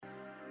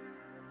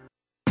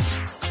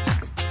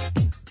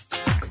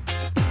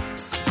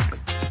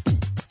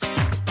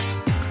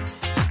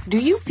Do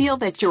you feel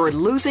that you're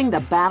losing the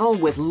battle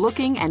with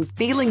looking and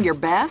feeling your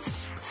best?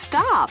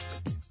 Stop!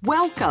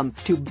 Welcome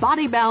to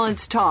Body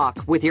Balance Talk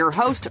with your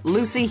host,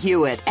 Lucy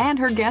Hewitt, and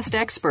her guest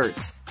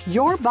experts.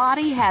 Your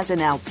body has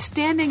an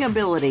outstanding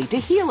ability to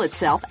heal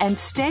itself and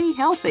stay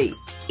healthy.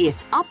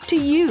 It's up to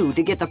you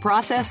to get the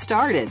process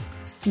started.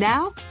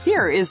 Now,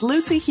 here is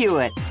Lucy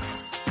Hewitt.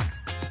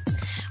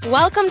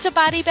 Welcome to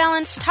Body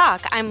Balance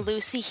Talk. I'm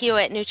Lucy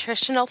Hewitt,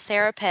 nutritional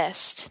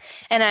therapist.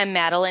 And I'm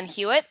Madeline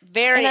Hewitt.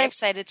 Very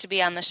excited to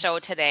be on the show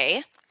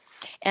today.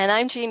 And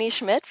I'm Jeannie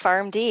Schmidt,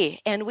 PharmD,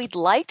 and we'd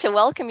like to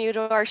welcome you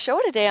to our show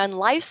today on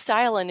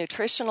lifestyle and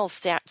nutritional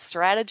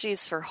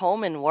strategies for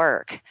home and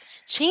work.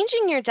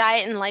 Changing your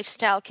diet and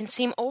lifestyle can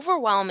seem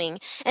overwhelming,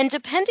 and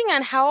depending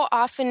on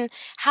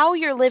how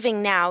you're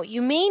living now,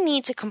 you may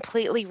need to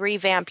completely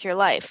revamp your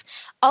life.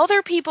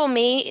 Other people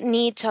may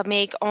need to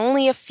make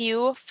only a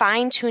few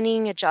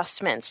fine-tuning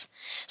adjustments.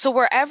 So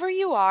wherever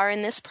you are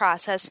in this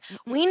process,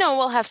 we know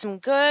we'll have some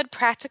good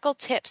practical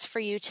tips for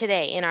you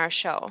today in our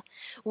show.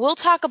 We'll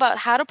talk about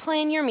how to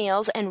plan your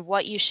meals and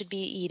what you should be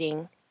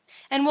eating.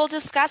 And we'll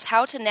discuss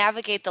how to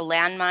navigate the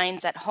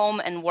landmines at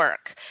home and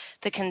work,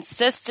 the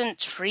consistent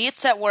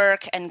treats at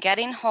work and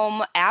getting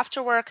home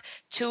after work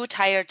too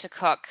tired to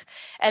cook,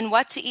 and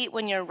what to eat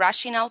when you're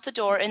rushing out the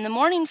door in the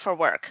morning for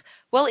work.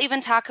 We'll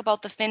even talk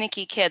about the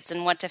finicky kids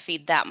and what to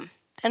feed them.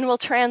 And we'll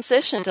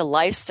transition to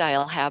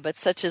lifestyle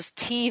habits such as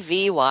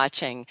TV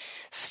watching,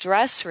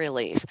 stress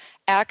relief,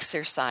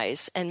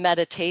 exercise, and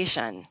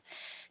meditation.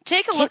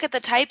 Take a look at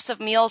the types of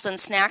meals and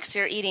snacks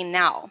you're eating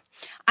now.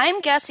 I'm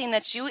guessing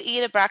that you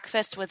eat a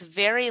breakfast with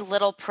very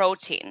little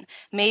protein,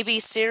 maybe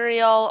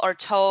cereal or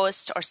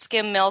toast or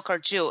skim milk or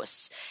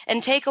juice.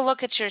 And take a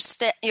look at your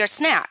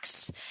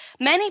snacks.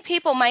 Many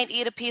people might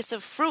eat a piece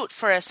of fruit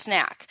for a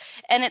snack,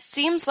 and it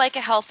seems like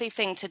a healthy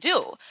thing to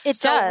do.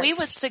 So we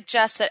would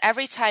suggest that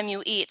every time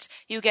you eat,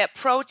 you get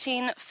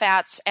protein,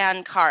 fats,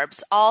 and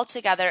carbs all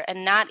together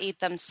and not eat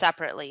them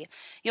separately.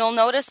 You'll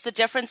notice the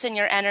difference in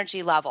your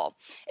energy level.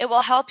 It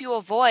will help you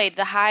avoid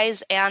the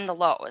highs and the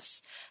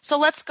lows. So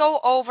let's go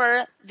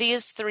over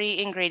these three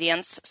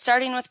ingredients,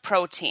 starting with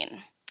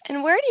protein.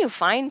 And where do you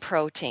find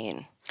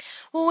protein?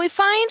 Well, we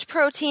find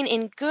protein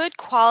in good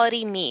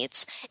quality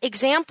meats.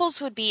 Examples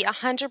would be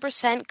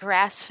 100%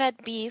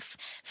 grass-fed beef,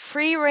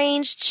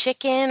 free-range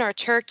chicken or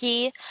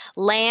turkey,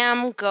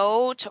 lamb,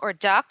 goat, or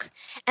duck,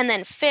 and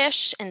then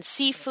fish and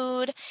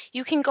seafood.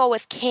 You can go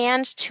with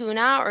canned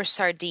tuna or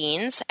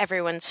sardines,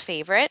 everyone's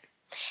favorite.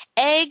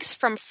 Eggs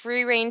from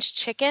free-range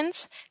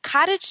chickens,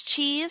 cottage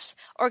cheese,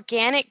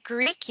 organic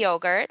Greek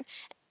yogurt,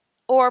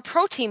 or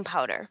protein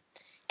powder.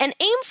 And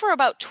aim for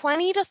about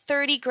 20 to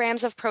 30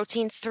 grams of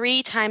protein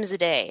 3 times a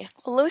day.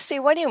 Well, Lucy,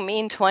 what do you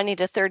mean 20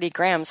 to 30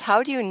 grams?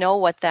 How do you know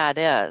what that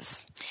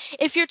is?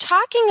 If you're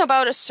talking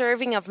about a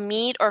serving of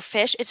meat or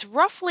fish, it's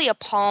roughly a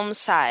palm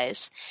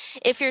size.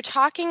 If you're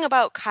talking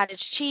about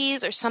cottage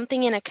cheese or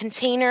something in a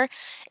container,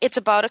 it's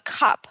about a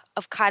cup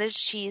of cottage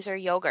cheese or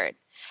yogurt.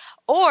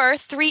 Or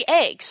 3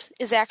 eggs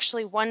is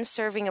actually 1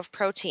 serving of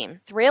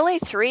protein. Really?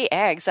 3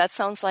 eggs? That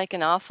sounds like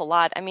an awful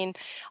lot. I mean,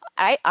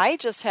 I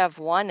just have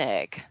 1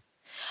 egg.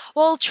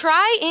 Well,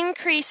 try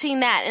increasing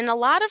that. And a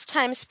lot of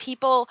times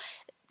people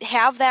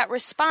have that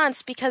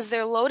response because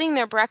they're loading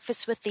their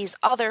breakfast with these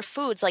other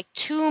foods, like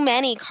too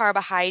many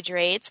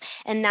carbohydrates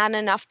and not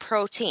enough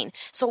protein.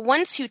 So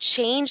once you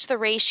change the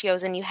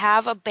ratios and you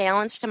have a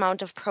balanced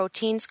amount of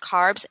proteins,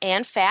 carbs,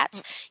 and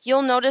fats,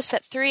 you'll notice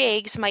that 3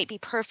 eggs might be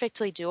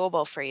perfectly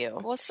doable for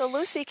you. Well, so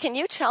Lucy, can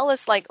you tell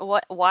us,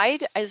 why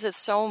is it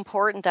so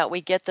important that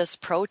we get this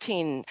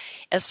protein,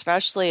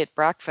 especially at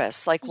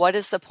breakfast? Like, what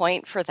is the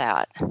point for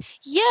that?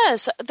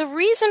 Yes, the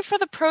reason for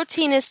the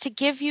protein is to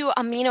give you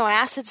amino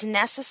acids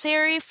necessary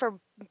for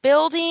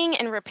building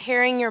and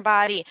repairing your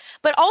body,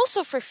 but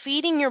also for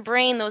feeding your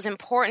brain those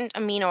important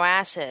amino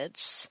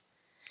acids.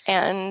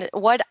 And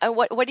what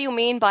do you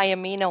mean by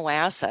amino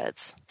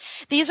acids?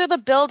 These are the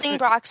building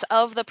blocks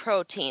of the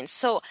proteins.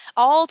 So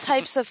all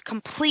types of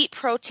complete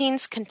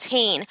proteins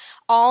contain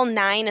all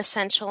 9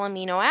 essential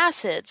amino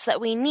acids that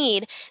we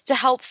need to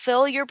help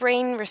fill your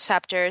brain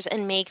receptors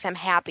and make them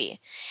happy.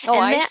 Oh,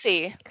 I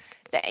see.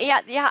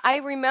 Yeah, I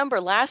remember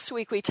last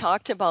week we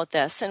talked about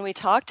this, and we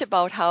talked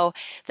about how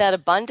that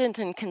abundant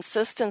and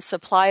consistent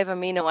supply of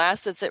amino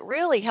acids, it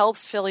really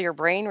helps fill your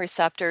brain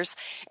receptors,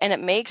 and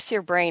it makes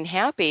your brain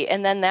happy,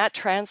 and then that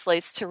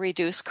translates to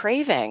reduced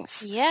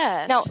cravings.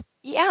 Yes. Now,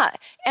 yeah,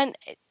 and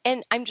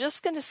I'm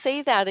just going to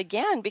say that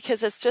again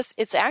because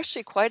it's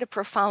actually quite a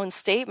profound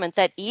statement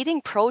that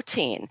eating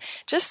protein,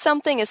 just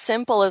something as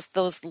simple as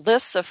those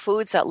lists of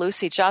foods that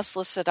Lucy just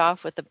listed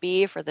off with the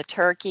beef or the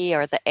turkey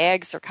or the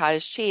eggs or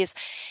cottage cheese,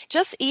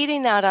 just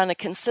eating that on a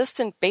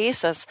consistent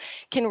basis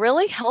can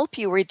really help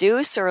you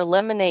reduce or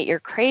eliminate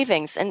your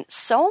cravings. And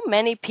so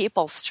many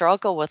people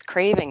struggle with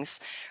cravings,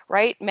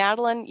 right?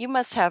 Madeline, you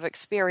must have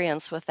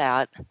experience with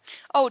that.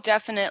 Oh,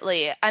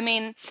 definitely. I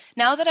mean,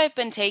 now that I've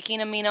been taking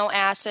amino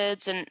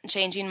acids and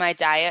changing my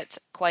diet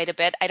quite a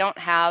bit, I don't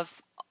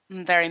have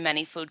very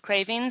many food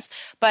cravings.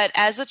 But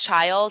as a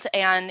child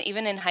and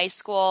even in high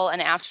school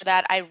and after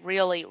that, I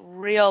really,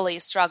 really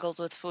struggled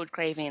with food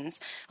cravings.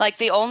 Like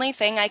the only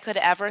thing I could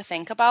ever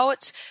think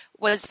about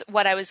was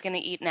what I was going to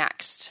eat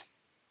next.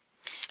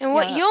 And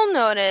what you'll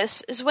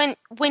notice is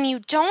when you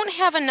don't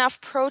have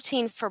enough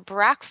protein for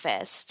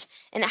breakfast,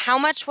 and how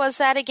much was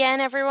that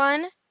again,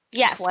 everyone?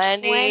 Yes,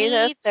 20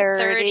 to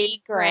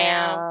 30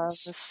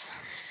 grams.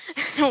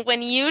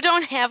 When you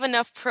don't have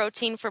enough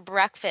protein for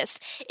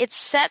breakfast, it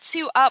sets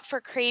you up for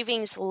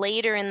cravings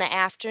later in the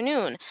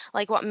afternoon,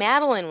 like what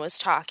Madeline was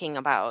talking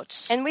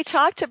about. And we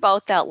talked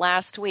about that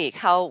last week,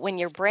 how when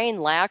your brain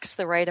lacks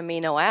the right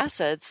amino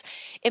acids,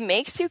 it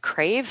makes you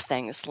crave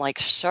things like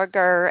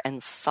sugar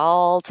and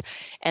salt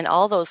and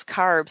all those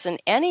carbs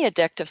and any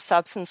addictive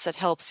substance that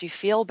helps you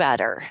feel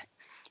better.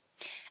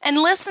 And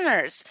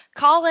listeners,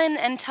 call in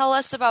and tell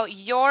us about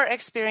your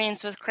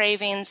experience with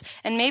cravings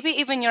and maybe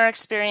even your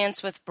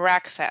experience with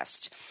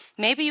breakfast.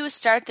 Maybe you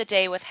start the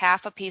day with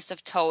half a piece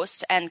of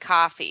toast and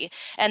coffee,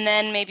 and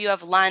then maybe you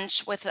have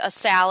lunch with a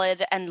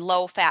salad and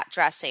low-fat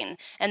dressing,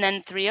 and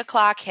then 3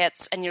 o'clock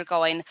hits and you're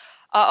going,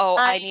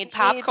 I need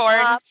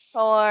popcorn.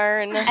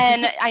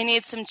 And I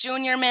need some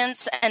Junior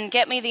Mints and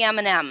get me the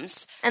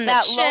M&Ms. And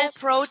that the low chips.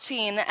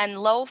 protein and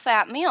low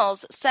fat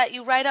meals set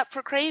you right up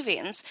for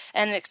cravings,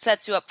 and it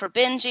sets you up for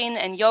binging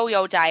and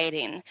yo-yo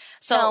dieting.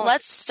 So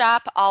let's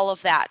stop all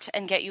of that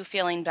and get you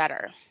feeling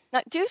better.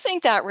 Now, do you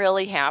think that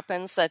really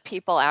happens, that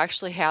people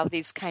actually have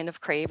these kind of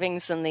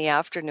cravings in the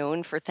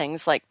afternoon for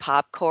things like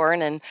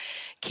popcorn and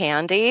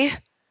candy?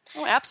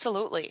 Oh,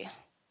 absolutely.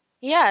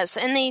 Yes,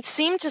 and they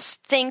seem to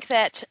think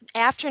that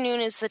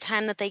afternoon is the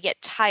time that they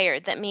get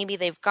tired, that maybe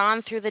they've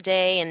gone through the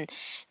day and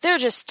they're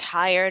just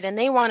tired and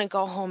they want to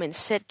go home and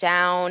sit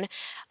down.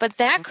 But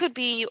that could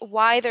be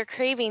why they're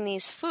craving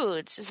these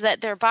foods, is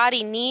that their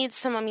body needs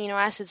some amino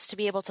acids to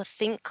be able to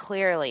think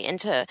clearly and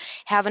to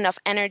have enough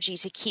energy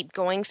to keep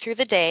going through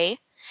the day.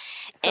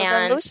 So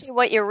then, Lucy,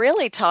 what you're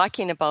really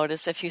talking about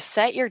is if you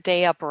set your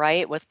day up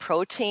right with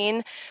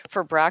protein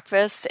for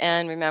breakfast,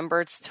 and remember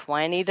it's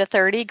 20 to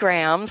 30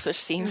 grams, which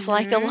seems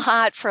like a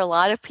lot for a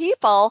lot of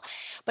people,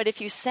 but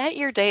if you set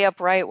your day up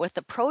right with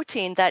the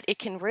protein, that it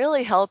can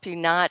really help you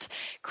not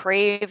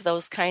crave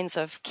those kinds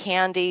of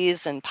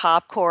candies and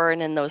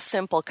popcorn and those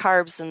simple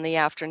carbs in the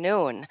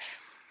afternoon.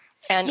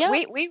 And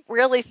we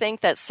really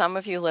think that some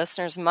of you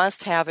listeners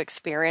must have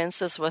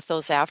experiences with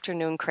those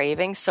afternoon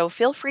cravings. So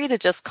feel free to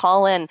just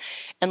call in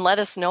and let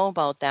us know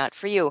about that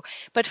for you.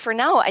 But for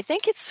now, I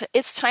think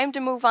it's time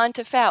to move on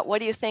to fat. What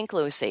do you think,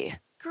 Lucy?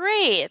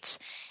 Great.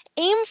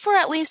 Aim for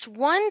at least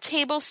 1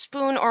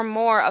 tablespoon or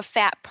more of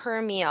fat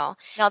per meal.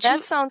 Now,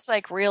 that sounds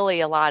like really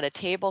a lot, a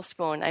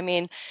tablespoon. I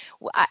mean,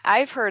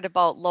 I've heard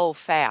about low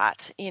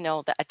fat. You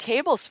know, a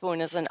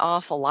tablespoon is an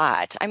awful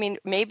lot. I mean,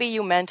 maybe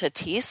you meant a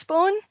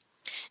teaspoon?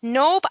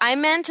 Nope, I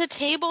meant a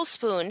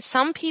tablespoon.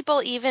 Some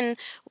people even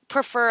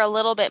prefer a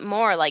little bit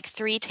more, like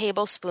 3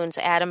 tablespoons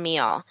at a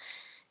meal.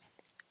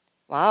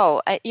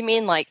 Wow, you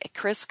mean like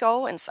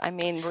Crisco? And I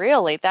mean,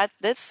 really, that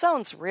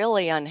sounds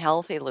really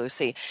unhealthy,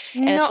 Lucy.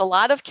 And it's a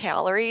lot of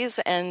calories.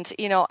 And,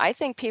 you know, I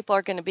think people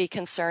are going to be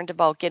concerned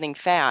about getting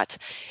fat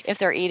if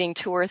they're eating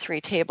 2 or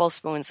 3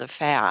 tablespoons of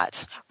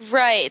fat.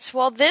 Right.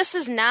 Well, this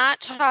is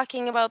not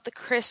talking about the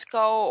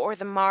Crisco or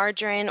the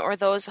margarine or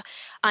those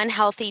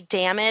unhealthy,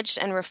 damaged,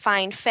 and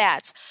refined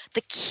fats.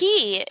 The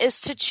key is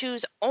to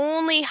choose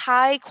only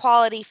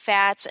high-quality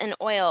fats and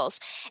oils.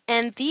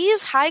 And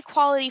these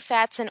high-quality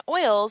fats and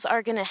oils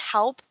are going to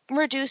help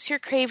reduce your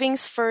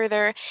cravings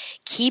further,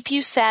 keep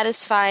you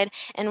satisfied,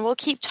 and we'll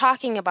keep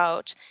talking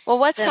about. Well,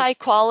 what's high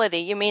quality?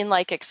 You mean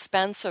like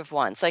expensive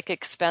ones, like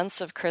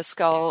expensive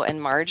Crisco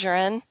and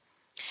margarine?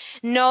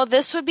 No,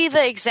 this would be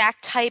the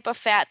exact type of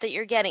fat that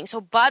you're getting.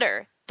 So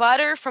butter.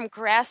 Butter from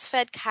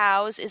grass-fed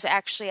cows is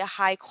actually a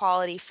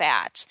high-quality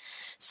fat.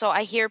 So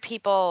I hear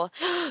people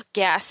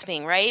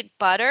gasping, right?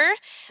 Butter?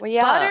 Well,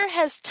 yeah. Butter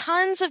has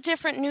tons of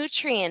different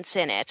nutrients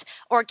in it.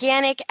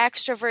 Organic,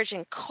 extra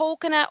virgin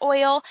coconut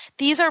oil.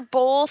 These are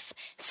both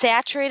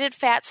saturated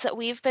fats that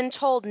we've been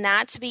told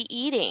not to be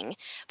eating.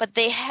 But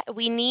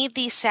we need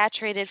these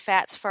saturated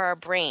fats for our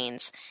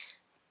brains.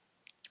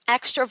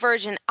 Extra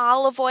virgin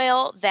olive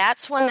oil,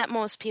 that's one that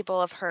most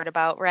people have heard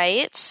about,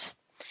 right?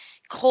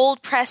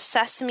 Cold pressed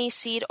sesame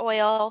seed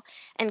oil,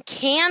 and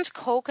canned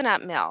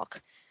coconut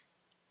milk.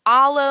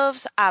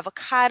 Olives,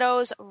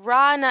 avocados,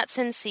 raw nuts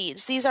and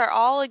seeds. These are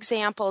all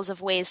examples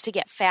of ways to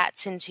get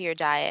fats into your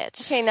diet.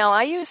 Okay, now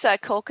I use that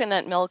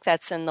coconut milk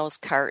that's in those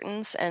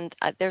cartons, and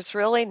there's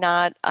really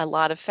not a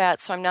lot of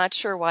fat, so I'm not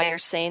sure why you're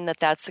saying that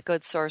that's a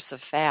good source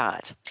of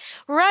fat.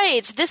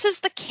 Right. This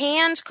is the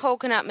canned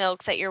coconut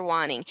milk that you're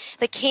wanting.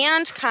 The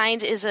canned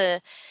kind is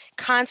a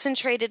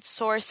concentrated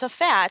source of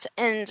fat,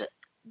 and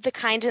the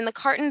kind in the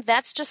carton,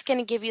 that's just going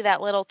to give you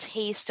that little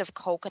taste of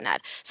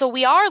coconut. So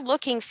we are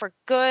looking for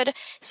good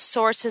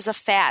sources of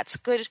fats,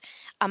 good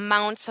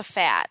amounts of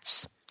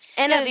fats.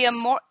 And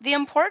Yeah, the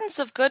importance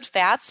of good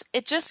fats,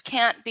 it just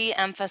can't be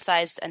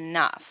emphasized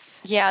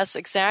enough. Yes,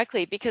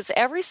 exactly. Because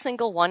every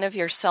single one of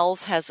your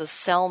cells has a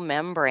cell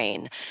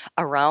membrane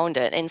around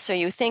it. And so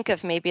you think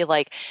of maybe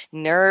like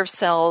nerve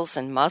cells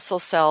and muscle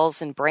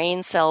cells and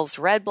brain cells,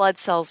 red blood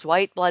cells,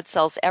 white blood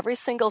cells. Every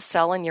single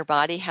cell in your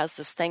body has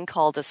this thing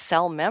called a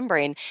cell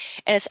membrane.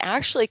 And it's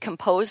actually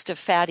composed of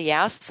fatty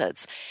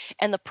acids.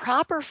 And the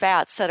proper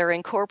fats that are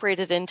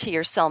incorporated into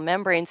your cell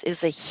membranes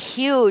is a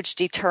huge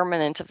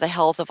determinant of the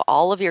health of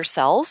all of your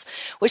cells,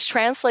 which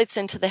translates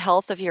into the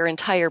health of your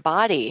entire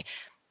body.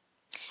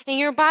 And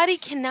your body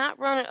cannot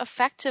run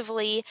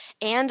effectively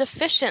and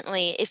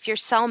efficiently if your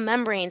cell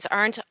membranes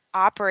aren't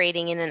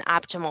operating in an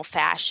optimal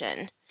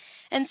fashion.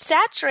 And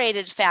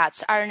saturated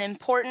fats are an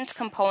important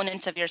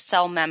component of your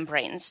cell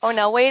membranes. Oh,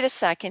 now wait a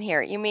second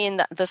here. You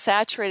mean the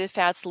saturated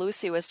fats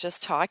Lucy was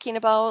just talking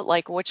about?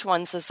 Like which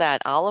ones is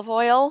that? Olive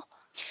oil?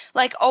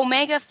 Like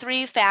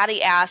omega-3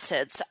 fatty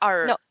acids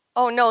are... No.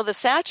 Oh, no, the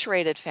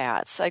saturated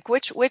fats. Like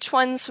which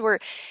ones were...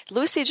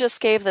 Lucy just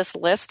gave this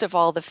list of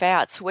all the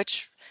fats.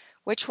 Which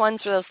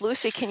ones were those?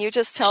 Lucy, can you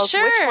just tell us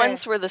which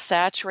ones were the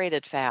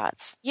saturated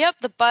fats? Yep,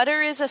 the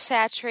butter is a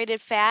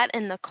saturated fat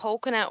and the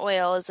coconut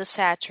oil is a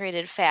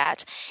saturated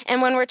fat.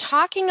 And when we're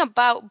talking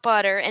about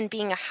butter and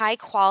being a high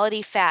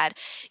quality fat,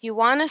 you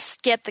want to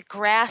get the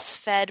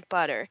grass-fed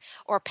butter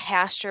or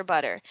pasture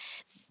butter.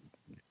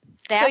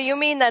 So you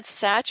mean that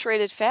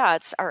saturated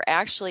fats are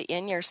actually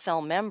in your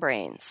cell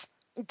membranes?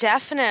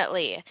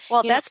 Definitely.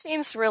 Well, that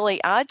seems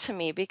really odd to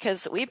me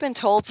because we've been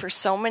told for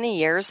so many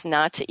years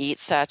not to eat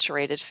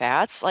saturated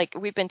fats. Like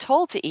we've been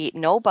told to eat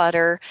no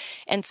butter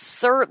and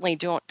certainly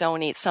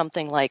don't eat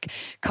something like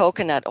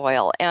coconut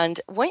oil. And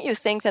wouldn't you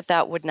think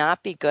that would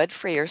not be good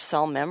for your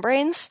cell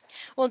membranes?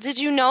 Well, did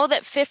you know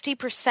that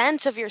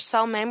 50% of your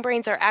cell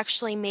membranes are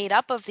actually made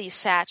up of these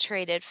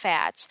saturated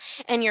fats?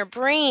 And your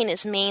brain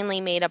is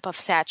mainly made up of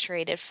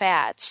saturated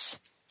fats.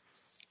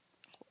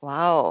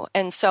 Wow.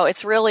 And so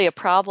it's really a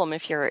problem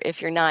if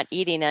you're not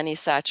eating any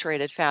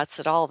saturated fats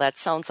at all. That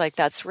sounds like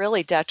that's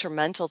really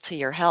detrimental to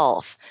your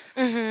health.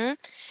 Mm-hmm.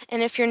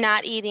 And if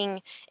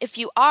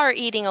you are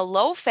eating a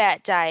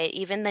low-fat diet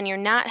even, then you're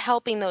not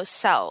helping those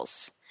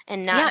cells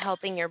and not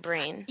helping your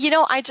brain. You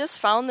know, I just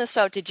found this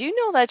out. Did you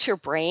know that your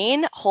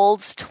brain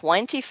holds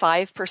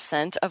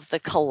 25% of the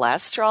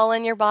cholesterol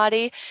in your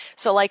body?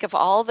 So like of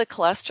all the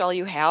cholesterol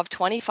you have,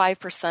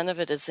 25% of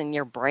it is in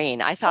your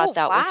brain. I thought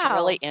that was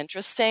really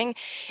interesting.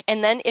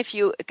 And then if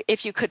you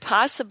could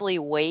possibly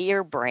weigh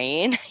your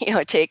brain,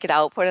 take it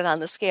out, put it on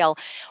the scale,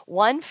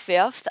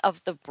 1/5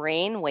 of the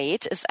brain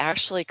weight is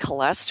actually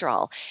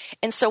cholesterol.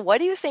 And so what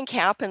do you think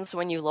happens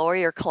when you lower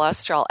your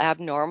cholesterol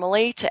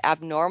abnormally to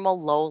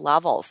abnormal low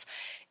levels?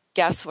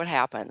 Guess what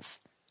happens?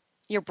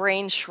 Your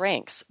brain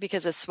shrinks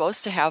because it's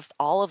supposed to have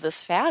all of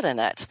this fat in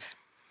it.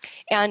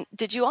 And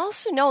did you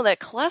also know that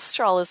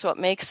cholesterol is what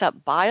makes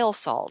up bile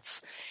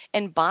salts?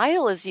 And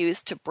bile is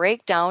used to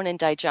break down and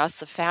digest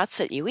the fats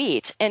that you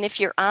eat. And if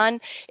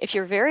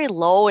you're very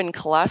low in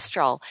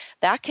cholesterol,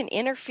 that can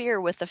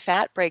interfere with the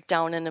fat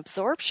breakdown and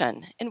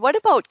absorption. And what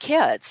about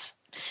kids?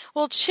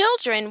 Well,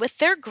 children with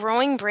their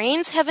growing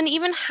brains have an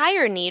even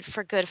higher need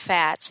for good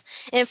fats.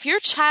 And if your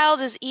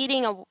child is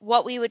eating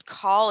what we would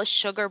call a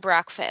sugar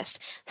breakfast,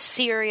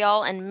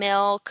 cereal and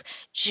milk,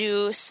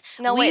 juice.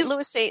 No, wait,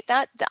 Lucy,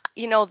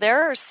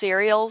 there are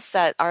cereals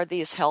that are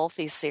these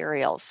healthy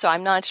cereals. So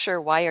I'm not sure,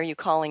 why are you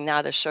calling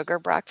that a sugar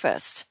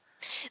breakfast?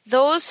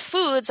 Those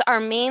foods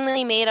are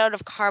mainly made out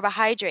of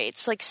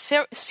carbohydrates, like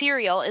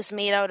cereal is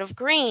made out of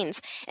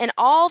grains. And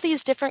all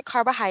these different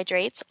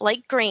carbohydrates,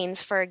 like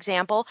grains, for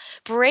example,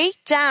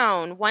 break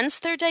down. Once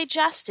they're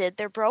digested,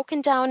 they're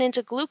broken down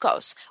into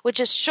glucose, which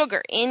is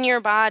sugar in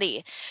your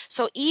body.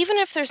 So even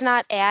if there's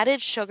not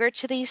added sugar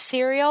to these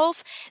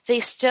cereals, they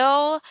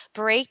still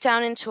break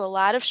down into a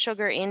lot of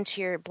sugar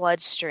into your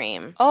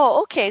bloodstream.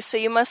 Oh, okay. So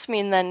you must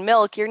mean then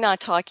milk. You're not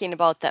talking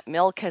about that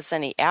milk has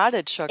any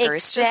added sugar.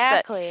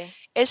 Exactly.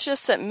 It's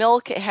just that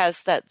milk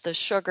has the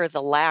sugar,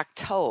 the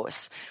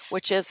lactose,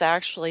 which is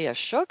actually a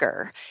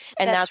sugar.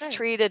 And that's right.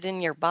 Treated in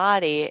your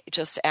body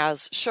just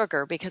as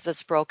sugar because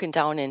it's broken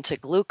down into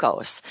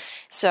glucose.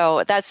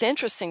 So that's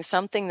interesting.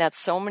 Something that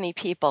so many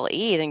people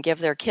eat and give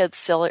their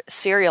kids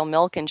cereal,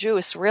 milk, and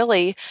juice.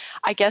 Really,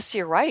 I guess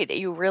you're right.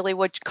 You really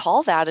would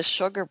call that a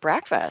sugar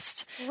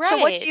breakfast. Right. So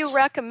what do you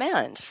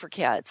recommend for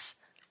kids?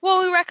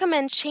 Well, we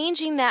recommend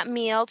changing that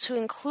meal to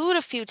include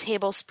a few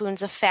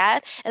tablespoons of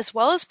fat as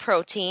well as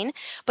protein,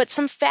 but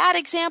some fat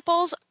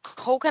examples,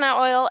 coconut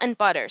oil and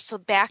butter. So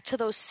back to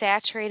those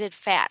saturated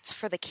fats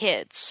for the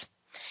kids.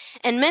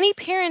 And many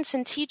parents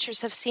and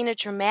teachers have seen a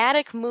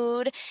dramatic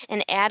mood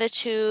and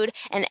attitude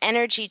and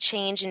energy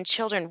change in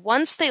children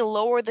once they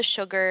lower the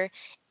sugar,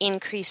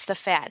 increase the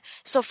fat.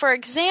 So for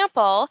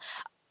example,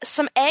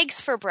 some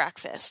eggs for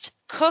breakfast,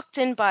 cooked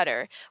in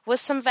butter with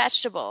some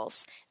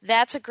vegetables.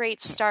 That's a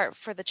great start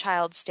for the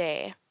child's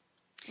day.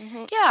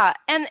 Yeah,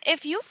 and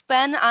if you've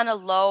been on a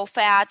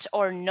low-fat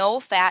or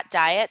no-fat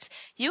diet,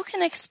 you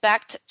can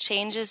expect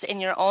changes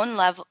in your own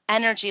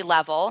energy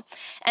level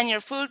and your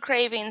food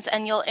cravings,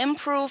 and you'll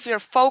improve your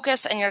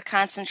focus and your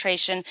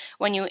concentration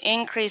when you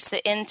increase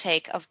the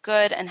intake of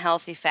good and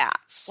healthy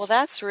fats. Well,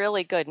 that's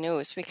really good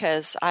news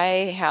because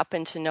I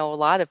happen to know a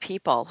lot of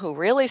people who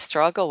really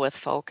struggle with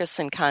focus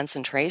and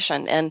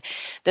concentration, and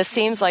this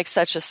seems like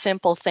such a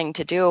simple thing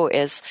to do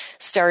is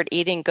start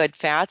eating good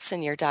fats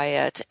in your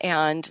diet,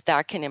 and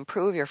that can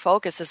improve your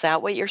focus. Is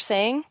that what you're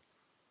saying?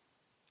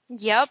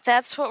 Yep,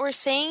 that's what we're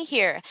saying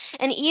here.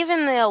 And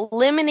even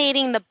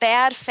eliminating the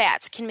bad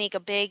fats can make a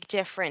big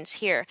difference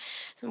here.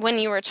 When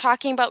you were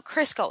talking about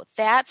Crisco,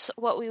 that's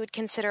what we would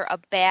consider a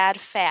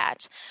bad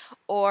fat,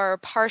 or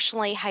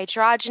partially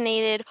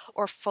hydrogenated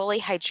or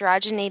fully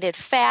hydrogenated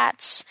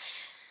fats.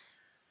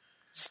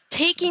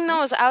 Taking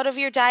those out of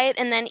your diet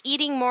and then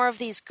eating more of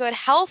these good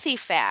healthy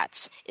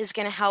fats is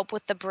going to help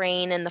with the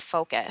brain and the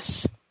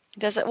focus.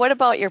 What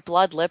about your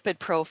blood lipid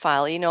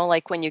profile? You know,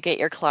 like when you get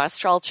your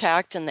cholesterol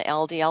checked and the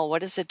LDL,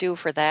 what does it do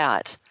for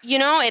that? You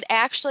know, it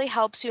actually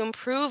helps you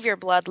improve your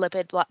blood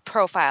lipid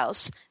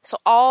profiles. So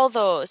all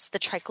those, the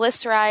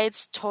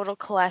triglycerides, total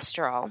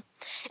cholesterol.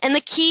 And the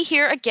key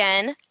here,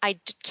 again, I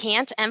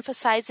can't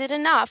emphasize it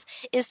enough,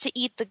 is to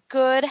eat the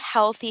good,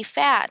 healthy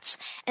fats.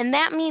 And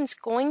that means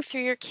going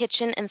through your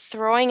kitchen and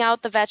throwing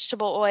out the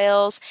vegetable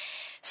oils,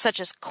 such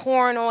as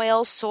corn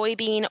oil,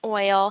 soybean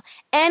oil,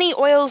 any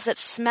oils that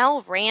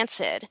smell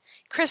rancid,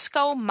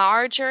 Crisco,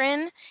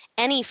 margarine,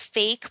 any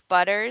fake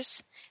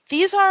butters.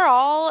 These are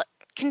all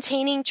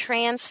containing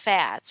trans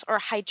fats or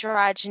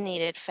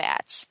hydrogenated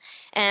fats,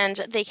 and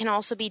they can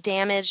also be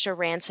damaged or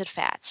rancid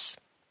fats.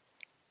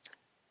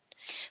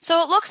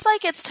 So it looks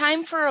like it's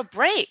time for a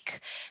break.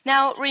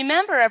 Now,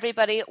 remember,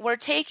 everybody, we're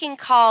taking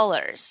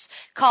callers.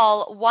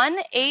 Call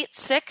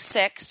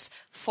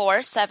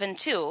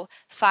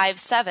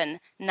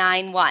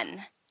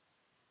 1-866-472-5791.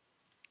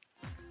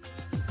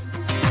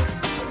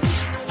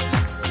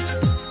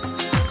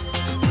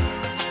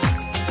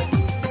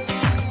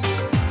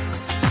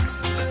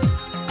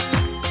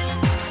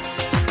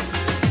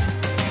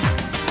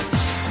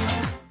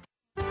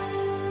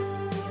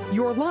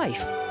 Your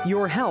life,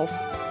 your health,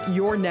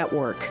 your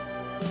network.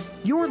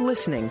 You're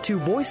listening to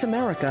Voice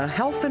America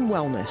Health and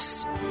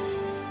Wellness.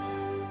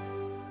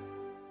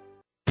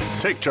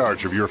 Take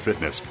charge of your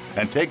fitness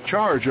and take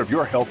charge of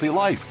your healthy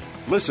life.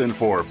 Listen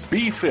for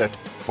Be Fit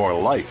for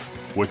Life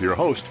with your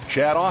host,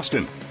 Chad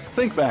Austin.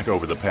 Think back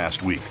over the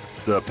past week,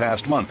 the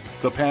past month,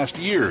 the past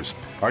years.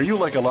 Are you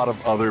like a lot of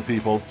other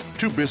people?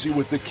 Too busy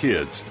with the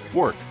kids,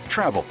 work,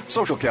 travel,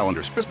 social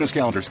calendars, business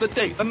calendars, the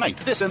day, the night,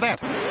 this and that.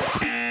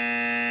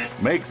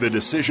 Make the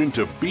decision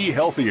to be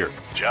healthier.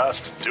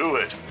 Just do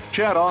it.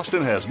 Chad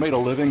Austin has made a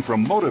living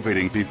from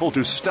motivating people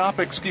to stop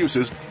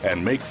excuses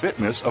and make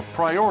fitness a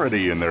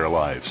priority in their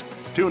lives.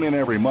 Tune in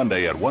every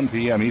Monday at 1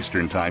 p.m.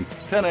 Eastern Time,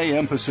 10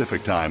 a.m.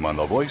 Pacific Time on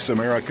the Voice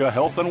America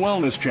Health and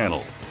Wellness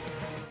Channel.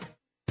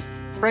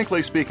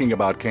 Frankly Speaking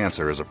About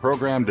Cancer is a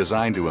program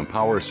designed to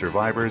empower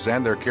survivors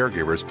and their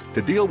caregivers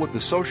to deal with the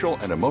social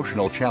and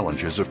emotional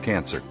challenges of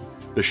cancer.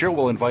 The show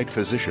will invite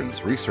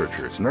physicians,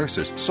 researchers,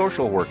 nurses,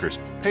 social workers,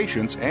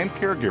 patients, and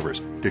caregivers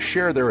to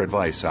share their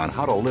advice on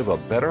how to live a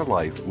better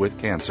life with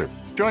cancer.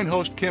 Join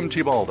host Kim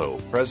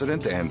Tibaldo,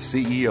 President and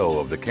CEO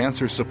of the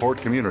Cancer Support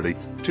Community,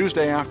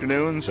 Tuesday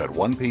afternoons at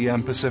 1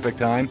 p.m. Pacific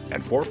Time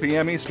and 4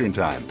 p.m. Eastern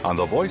Time on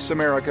the Voice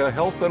America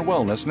Health and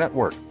Wellness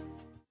Network.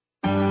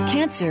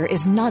 Cancer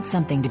is not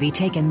something to be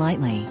taken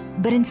lightly,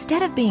 but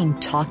instead of being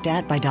talked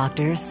at by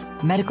doctors,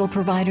 medical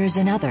providers,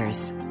 and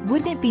others,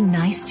 wouldn't it be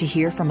nice to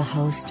hear from a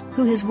host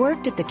who has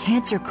worked at the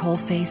cancer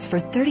coalface for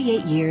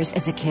 38 years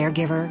as a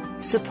caregiver,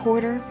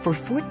 supporter for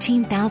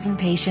 14,000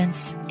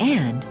 patients,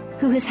 and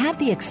who has had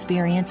the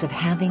experience of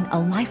having a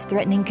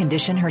life-threatening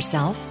condition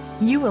herself?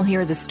 You will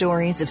hear the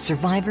stories of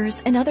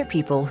survivors and other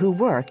people who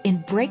work in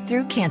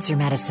breakthrough cancer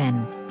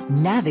medicine.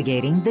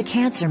 Navigating the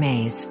Cancer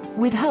Maze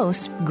with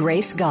host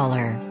Grace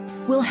Galler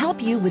will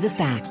help you with the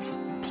facts,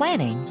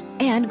 planning,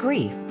 and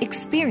grief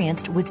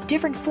experienced with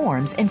different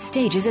forms and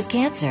stages of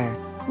cancer.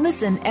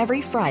 Listen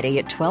every Friday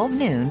at 12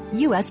 noon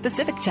U.S.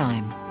 Pacific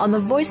Time on the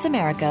Voice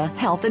America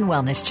Health and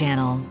Wellness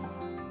Channel.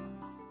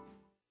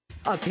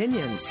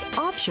 Opinions,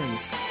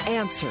 options,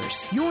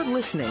 answers. You're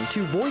listening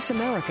to Voice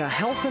America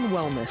Health and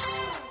Wellness.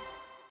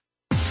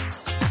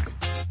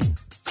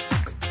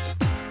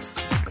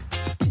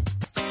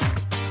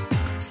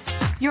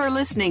 You're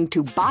listening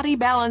to Body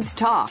Balance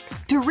Talk.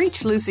 To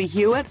reach Lucy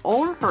Hewitt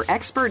or her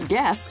expert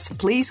guests,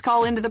 please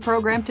call into the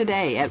program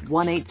today at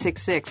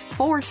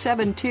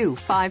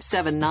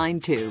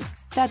 1-866-472-5792.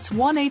 That's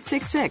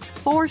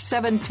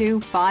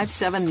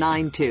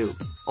 1-866-472-5792.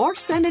 Or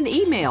send an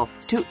email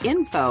to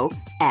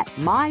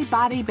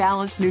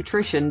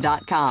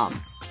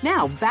info@mybodybalancenutrition.com.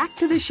 Now back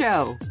to the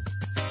show.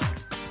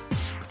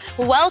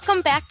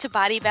 Welcome back to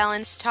Body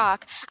Balance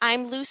Talk.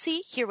 I'm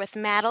Lucy, here with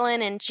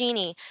Madeline and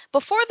Jeannie.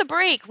 Before the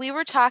break, we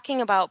were talking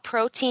about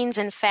proteins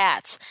and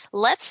fats.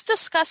 Let's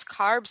discuss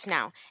carbs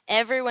now,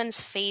 everyone's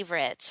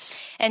favorite.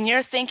 And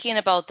you're thinking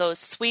about those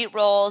sweet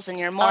rolls and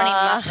your morning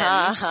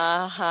muffins.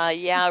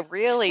 Yeah,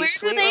 really, Where do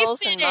sweet they rolls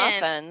fit and in?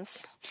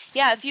 muffins.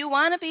 Yeah, if you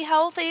want to be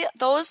healthy,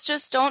 those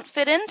just don't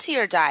fit into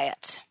your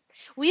diet.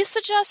 We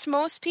suggest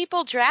most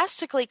people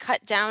drastically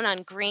cut down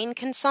on grain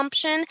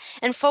consumption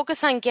and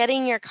focus on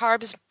getting your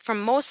carbs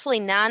from mostly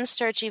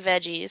non-starchy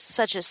veggies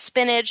such as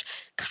spinach,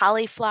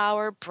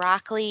 cauliflower,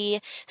 broccoli,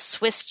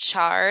 Swiss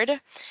chard.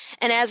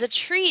 And as a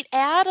treat,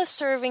 add a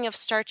serving of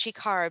starchy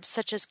carbs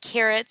such as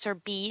carrots or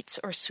beets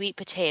or sweet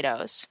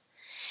potatoes.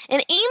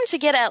 And aim to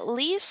get at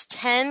least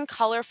 10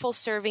 colorful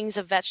servings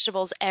of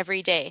vegetables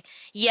every day.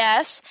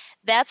 Yes,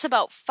 that's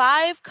about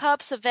 5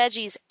 cups of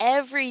veggies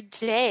every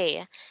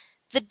day.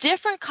 The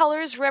different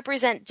colors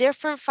represent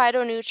different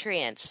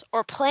phytonutrients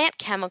or plant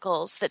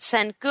chemicals that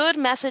send good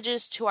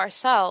messages to our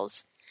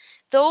cells.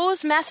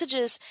 Those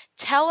messages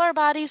tell our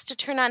bodies to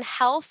turn on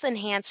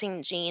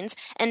health-enhancing genes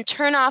and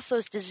turn off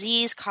those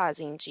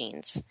disease-causing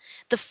genes.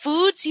 The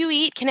foods you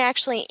eat can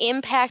actually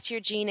impact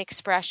your gene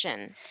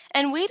expression.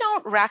 And we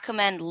don't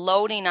recommend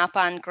loading up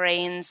on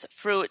grains,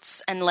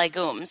 fruits, and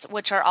legumes,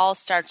 which are all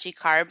starchy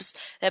carbs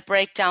that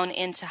break down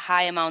into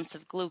high amounts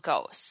of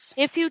glucose.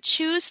 If you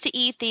choose to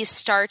eat these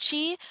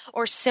starchy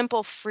or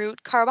simple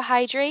fruit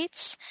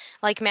carbohydrates,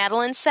 like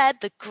Madeline said,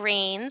 the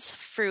grains,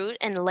 fruit,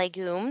 and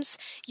legumes,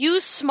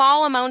 use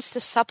small amounts to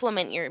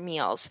supplement your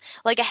meals,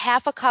 like a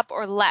half a cup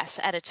or less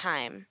at a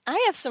time.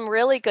 I have some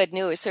really good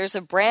news. There's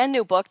a brand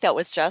new book that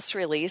was just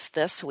released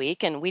this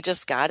week, and we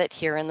just got it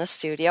here in the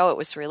studio. It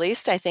was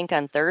released, I think,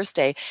 on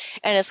Thursday,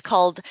 and it's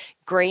called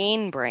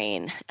Grain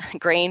Brain.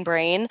 Grain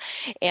Brain.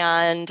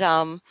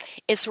 And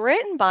it's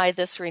written by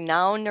this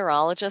renowned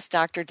neurologist,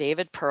 Dr.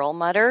 David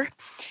Perlmutter.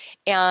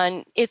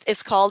 And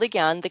it's called,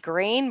 again, The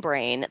Grain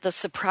Brain, The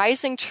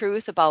Surprising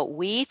Truth About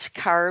Wheat,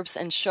 Carbs,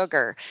 and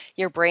Sugar,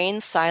 Your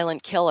Brain's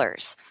Silent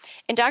Killers.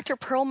 And Dr.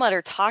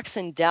 Perlmutter talks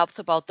in depth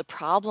about the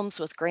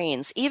problems with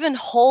grains, even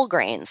whole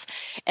grains,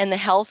 and the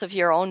health of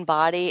your own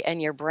body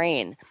and your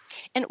brain.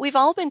 And we've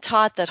all been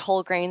taught that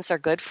whole grains are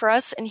good for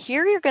us, and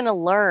here you're going to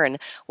learn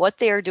what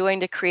they are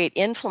doing to create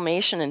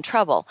inflammation and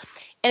trouble.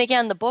 And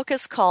again, the book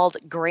is called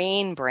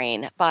Grain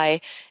Brain by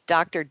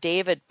Dr.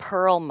 David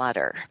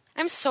Perlmutter.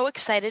 I'm so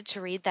excited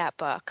to read that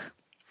book.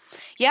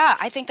 Yeah,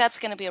 I think that's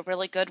going to be a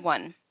really good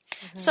one.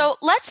 So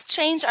let's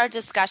change our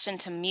discussion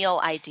to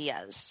meal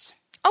ideas.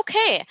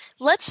 Okay,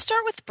 let's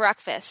start with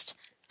breakfast.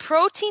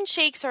 Protein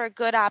shakes are a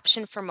good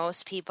option for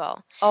most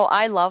people. Oh,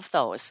 I love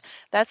those.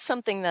 That's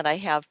something that I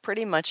have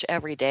pretty much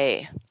every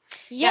day.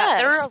 Yeah,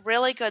 they're a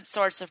really good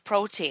source of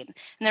protein,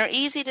 and they're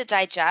easy to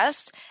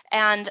digest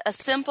and a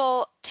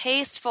simple,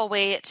 tasteful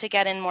way to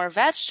get in more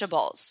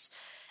vegetables.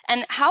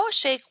 And how a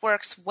shake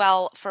works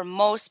well for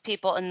most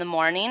people in the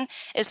morning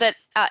is that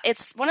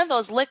it's one of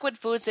those liquid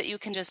foods that you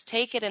can just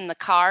take it in the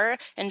car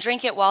and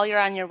drink it while you're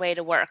on your way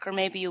to work. Or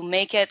maybe you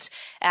make it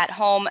at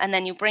home and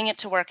then you bring it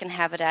to work and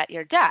have it at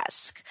your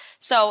desk.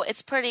 So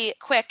it's pretty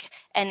quick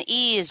and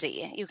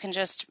easy. You can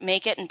just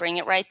make it and bring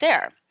it right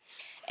there.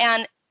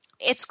 And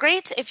it's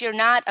great if you're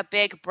not a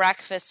big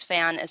breakfast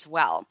fan as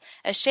well.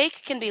 A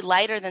shake can be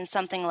lighter than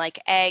something like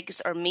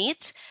eggs or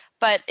meat,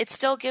 but it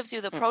still gives you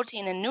the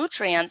protein and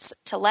nutrients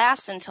to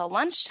last until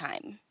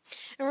lunchtime.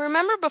 And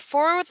remember,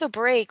 before the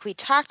break, we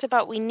talked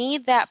about we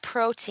need that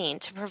protein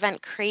to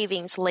prevent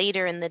cravings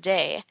later in the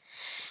day.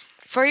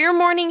 For your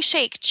morning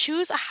shake,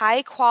 choose a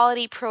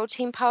high-quality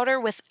protein powder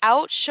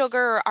without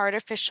sugar or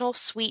artificial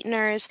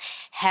sweeteners,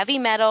 heavy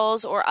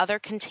metals, or other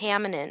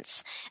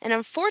contaminants. And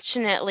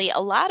unfortunately, a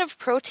lot of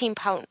protein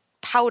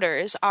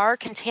powders are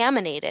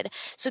contaminated,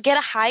 so get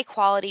a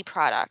high-quality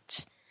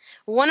product.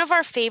 One of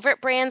our favorite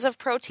brands of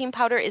protein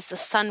powder is the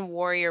Sun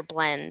Warrior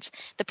Blend.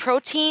 The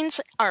proteins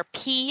are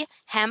pea,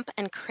 hemp,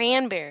 and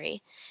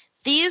cranberry.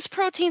 These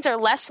proteins are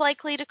less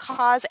likely to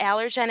cause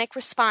allergenic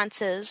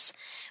responses.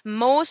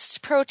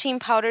 Most protein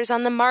powders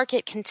on the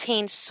market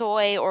contain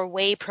soy or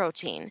whey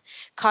protein,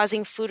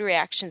 causing food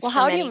reactions for many people.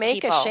 Well, how do you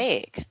make a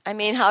shake? I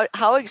mean,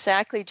 how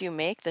exactly do you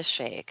make the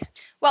shake?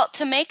 Well,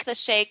 to make the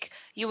shake,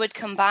 you would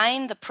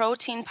combine the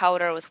protein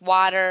powder with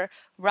water,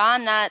 raw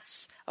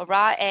nuts, a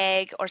raw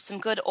egg, or some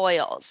good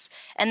oils.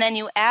 And then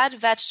you add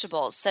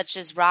vegetables such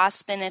as raw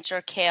spinach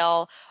or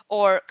kale,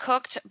 or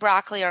cooked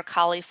broccoli or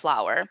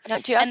cauliflower. Now,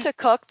 do you have to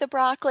cook the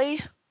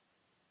broccoli?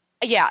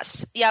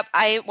 Yes. Yep.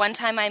 One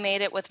time I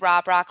made it with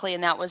raw broccoli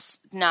and that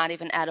was not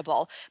even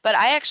edible. But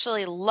I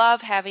actually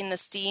love having the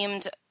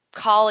steamed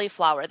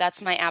cauliflower.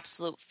 That's my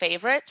absolute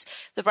favorite.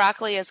 The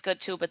broccoli is good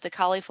too, but the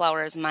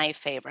cauliflower is my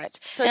favorite.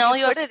 So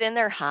you put it in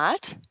there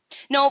hot?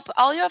 Nope.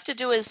 All you have to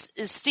do is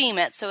steam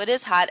it so it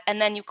is hot, and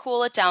then you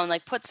cool it down,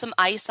 like put some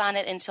ice on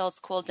it until it's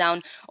cooled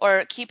down,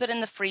 or keep it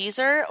in the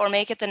freezer, or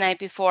make it the night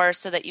before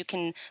so that you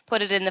can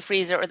put it in the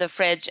freezer or the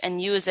fridge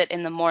and use it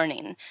in the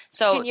morning.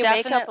 So can you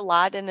make up a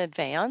lot in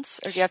advance,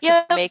 or do you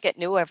have to make it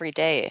new every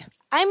day?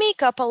 I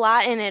make up a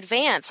lot in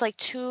advance, like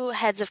 2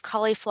 heads of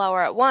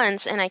cauliflower at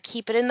once, and I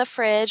keep it in the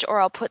fridge or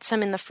I'll put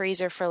some in the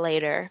freezer for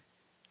later.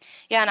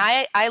 Yeah,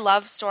 and I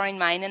love storing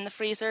mine in the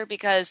freezer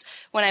because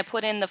when I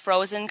put in the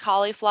frozen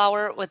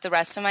cauliflower with the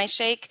rest of my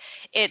shake,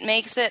 it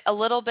makes it a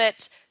little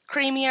bit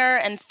creamier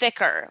and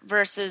thicker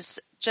versus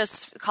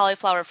just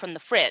cauliflower from the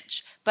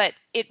fridge. But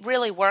it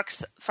really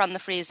works from the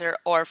freezer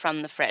or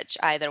from the fridge,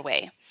 either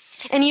way.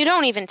 And you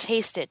don't even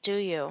taste it, do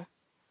you?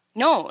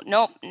 No,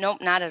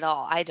 not at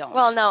all. I don't.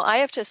 Well, now I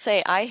have to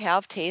say I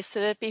have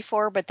tasted it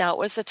before, but that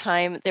was a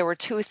time there were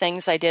 2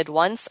 things I did.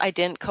 Once I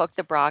didn't cook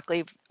the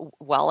broccoli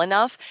well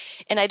enough,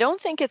 and I don't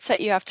think it's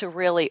that you have to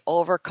really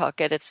overcook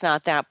it. It's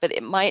not that,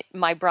 but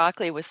my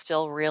broccoli was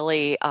still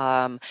really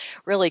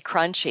really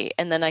crunchy,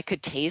 and then I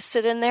could taste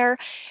it in there.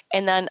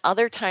 And then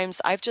other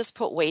times I've just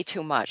put way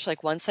too much.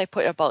 Like once I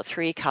put about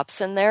 3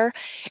 cups in there,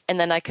 and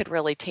then I could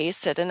really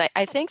taste it. And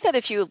I think that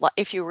if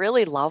you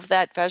really love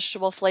that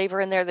vegetable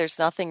flavor in there, there's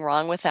nothing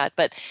wrong with that.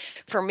 But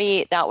for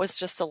me, that was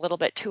just a little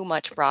bit too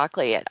much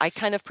broccoli. I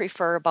kind of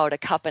prefer about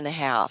 1.5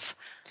 cups.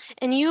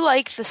 And you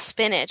like the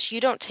spinach. You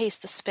don't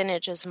taste the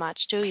spinach as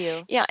much, do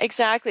you? Yeah,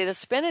 exactly. The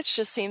spinach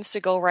just seems to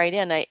go right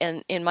in.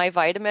 And in my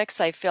Vitamix,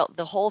 I feel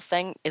the whole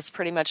thing is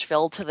pretty much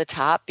filled to the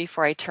top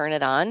before I turn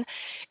it on.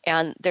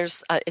 And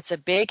it's a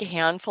big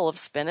handful of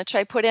spinach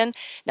I put in.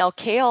 Now,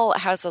 kale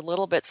has a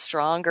little bit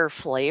stronger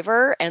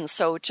flavor. And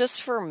so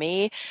just for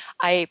me,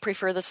 I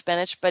prefer the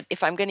spinach. But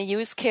if I'm going to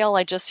use kale,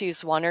 I just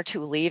use 1 or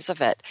 2 leaves of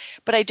it.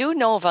 But I do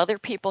know of other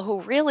people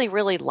who really,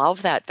 really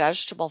love that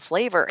vegetable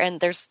flavor.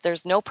 And there's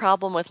no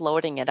problem with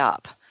loading it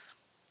up.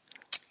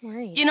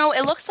 Right. You know,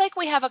 it looks like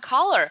we have a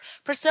caller.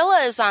 Priscilla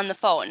is on the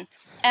phone.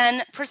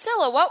 And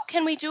Priscilla, what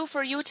can we do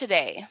for you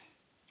today?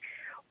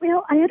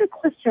 Well, I had a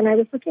question. I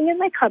was looking in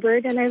my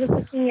cupboard, and I was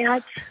looking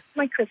at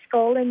my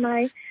Crisco and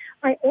my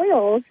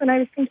oils, and I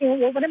was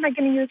thinking, well, what am I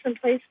going to use in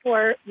place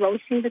for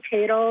roasting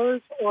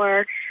potatoes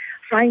or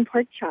frying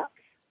pork chops?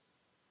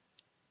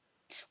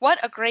 What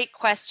a great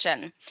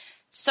question.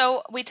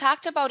 So we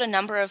talked about a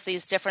number of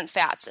these different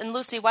fats. And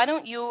Lucy, why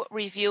don't you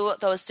review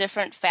those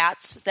different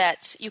fats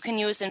that you can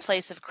use in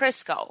place of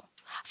Crisco?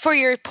 For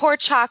your pork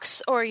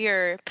chops or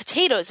your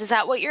potatoes, is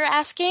that what you're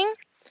asking?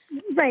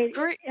 Right.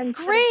 Great.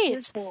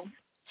 Crisco.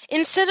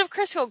 Instead of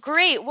Crisco,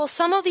 great. Well,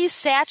 some of these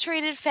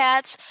saturated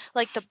fats,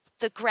 like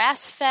the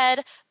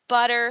grass-fed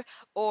butter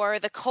or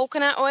the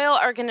coconut oil,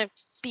 are going to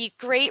be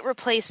great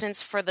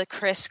replacements for the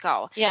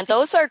Crisco. Yeah,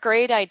 those are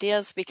great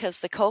ideas because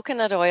the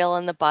coconut oil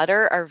and the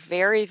butter are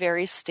very,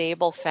 very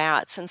stable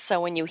fats. And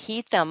so when you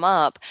heat them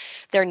up,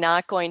 they're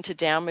not going to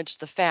damage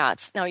the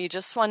fats. Now, you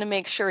just want to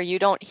make sure you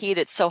don't heat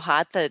it so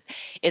hot that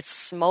it's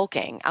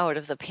smoking out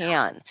of the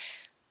pan.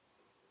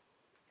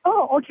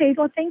 Oh, okay.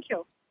 Well, thank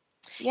you.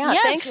 Yeah,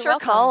 yes, thanks for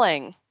welcome.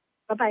 calling.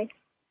 Bye-bye.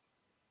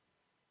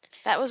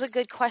 That was a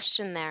good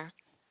question there.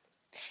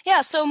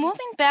 Yeah, so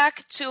moving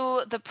back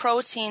to the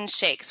protein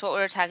shakes, what we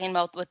were talking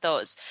about with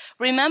those.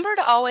 Remember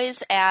to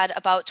always add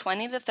about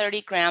 20 to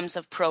 30 grams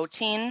of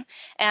protein.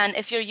 And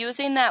if you're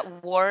using that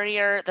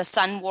the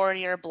Sun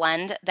Warrior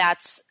blend,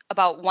 that's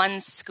about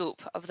 1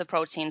 scoop of the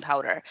protein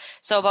powder.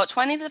 So about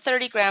 20 to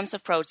 30 grams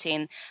of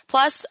protein,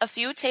 plus a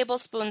few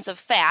tablespoons of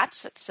fat,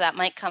 so that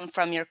might come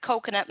from your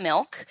coconut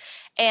milk,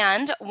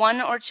 and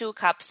 1 or 2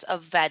 cups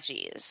of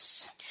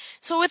veggies.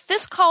 So with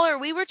this caller,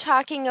 we were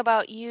talking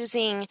about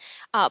using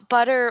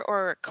butter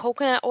or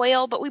coconut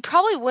oil, but we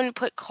probably wouldn't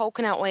put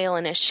coconut oil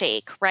in a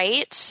shake,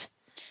 right?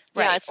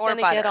 Yeah, Right, it's or going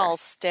to get butter. all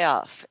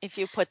stiff. If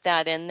you put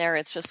that in there,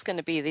 it's just going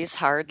to be these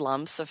hard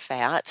lumps of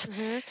fat.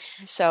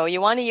 Mm-hmm. So you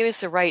want to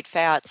use the right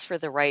fats for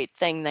the right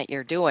thing that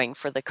you're doing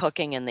for the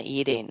cooking and the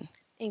eating.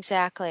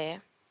 Exactly.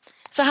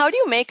 So how do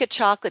you make a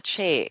chocolate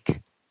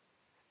shake?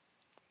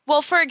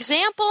 Well, for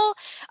example,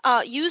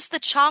 use the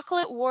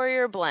Chocolate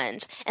Warrior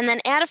blend and then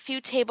add a few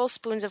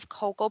tablespoons of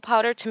cocoa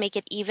powder to make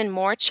it even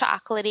more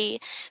chocolatey,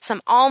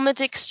 some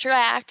almond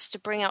extract to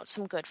bring out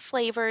some good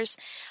flavors,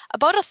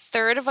 about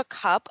 1/3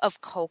 cup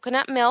of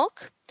coconut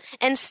milk,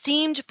 and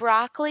steamed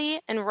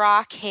broccoli and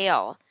raw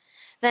kale.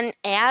 Then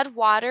add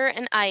water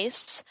and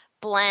ice,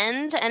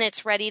 blend, and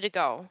it's ready to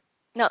go.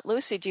 Now,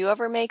 Lucy, do you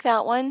ever make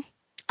that one?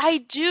 I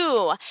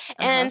do.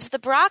 And the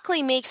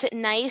broccoli makes it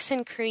nice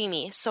and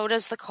creamy. So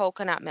does the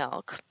coconut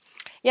milk.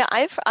 Yeah,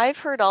 I've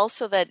heard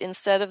also that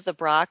instead of the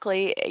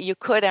broccoli, you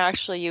could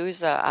actually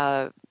use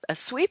a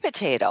sweet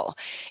potato,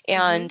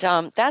 and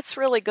that's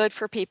really good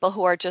for people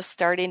who are just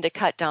starting to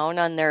cut down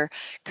on their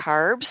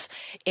carbs.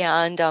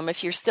 And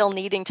if you're still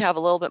needing to have a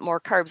little bit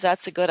more carbs,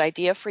 that's a good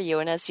idea for you.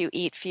 And as you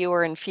eat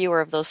fewer and fewer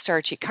of those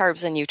starchy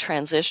carbs, and you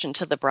transition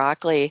to the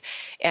broccoli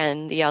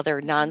and the other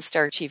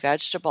non-starchy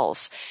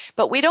vegetables.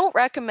 But we don't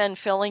recommend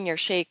filling your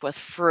shake with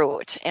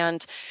fruit,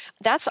 and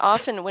that's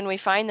often when we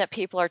find that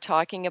people are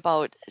talking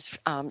about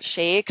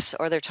shakes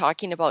or they're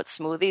talking about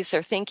smoothies,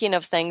 they're thinking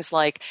of things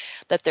like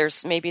that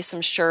there's maybe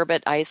some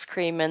sherbet ice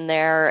cream in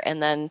there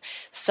and then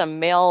some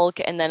milk,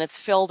 and then it's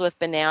filled with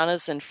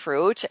bananas and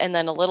fruit and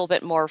then a little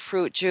bit more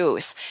fruit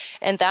juice.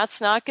 And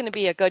that's not going to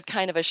be a good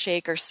kind of a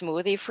shake or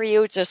smoothie for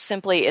you. Just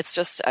simply, it's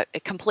just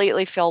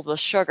completely filled with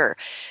sugar.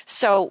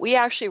 So we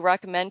actually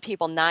recommend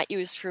people not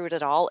use fruit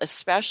at all,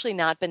 especially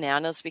not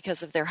bananas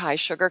because of their high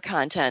sugar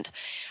content.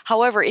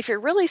 However, if you're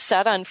really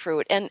set on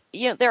fruit, and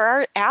there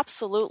are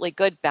absolutely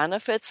good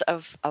benefits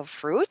of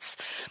fruits,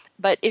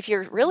 but if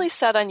you're really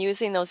set on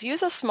using those,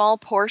 use a small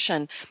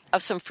portion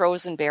of some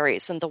frozen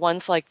berries, and the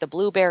ones like the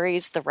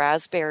blueberries, the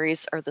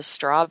raspberries, or the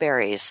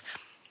strawberries.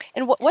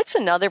 And what's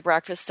another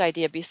breakfast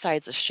idea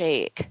besides a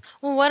shake?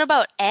 Well, what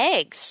about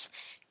eggs?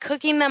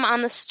 Cooking them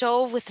on the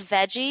stove with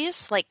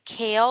veggies like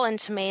kale and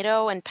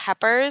tomato and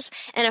peppers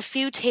and a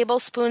few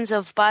tablespoons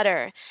of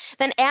butter.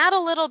 Then add a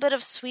little bit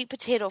of sweet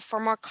potato for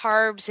more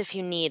carbs if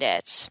you need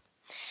it.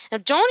 Now,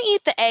 don't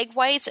eat the egg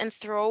whites and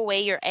throw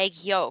away your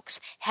egg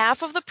yolks.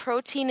 Half of the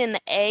protein in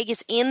the egg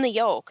is in the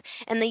yolk,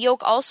 and the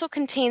yolk also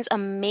contains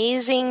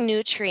amazing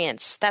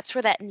nutrients. That's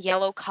where that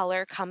yellow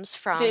color comes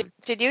from.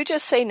 Did you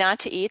just say not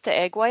to eat the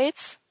egg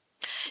whites?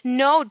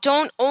 No,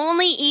 don't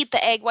only eat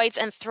the egg whites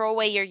and throw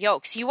away your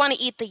yolks. You want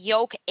to eat the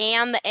yolk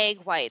and the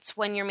egg whites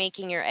when you're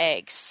making your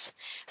eggs.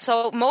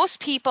 So most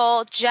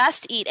people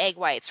just eat egg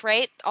whites,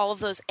 right? All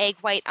of those egg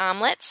white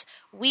omelets.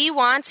 We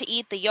want to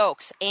eat the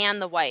yolks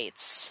and the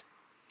whites.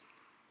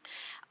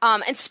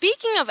 And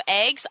speaking of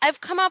eggs, I've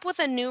come up with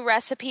a new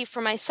recipe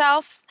for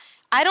myself.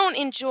 I don't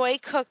enjoy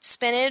cooked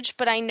spinach,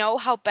 but I know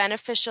how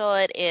beneficial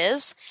it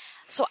is.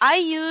 So I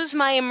use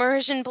my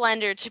immersion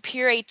blender to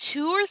puree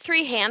 2 or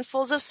 3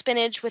 handfuls of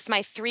spinach with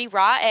my 3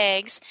 raw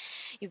eggs.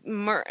 You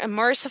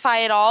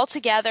emulsify it all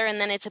together, and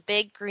then it's a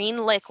big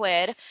green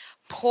liquid.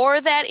 Pour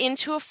that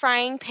into a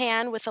frying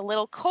pan with a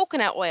little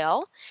coconut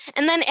oil,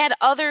 and then add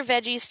other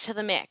veggies to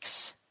the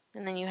mix.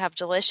 And then you have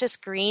delicious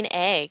green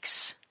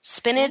eggs.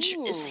 Spinach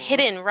is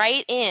hidden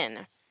right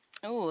in.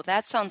 Oh,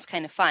 that sounds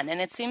kind of fun. And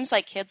it seems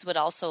like kids would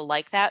also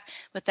like that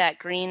with that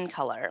green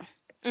color.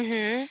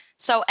 Mm-hmm.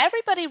 So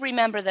everybody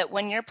remember that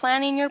when you're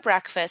planning your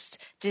breakfast,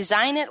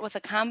 design it with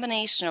a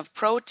combination of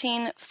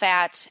protein,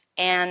 fat,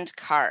 and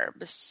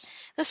carbs.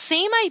 The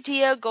same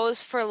idea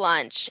goes for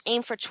lunch.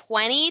 Aim for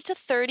 20 to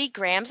 30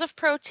 grams of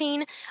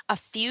protein, a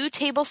few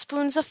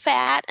tablespoons of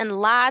fat, and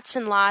lots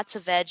of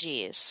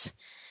veggies.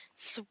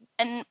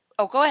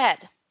 Go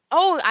ahead.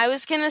 Oh, I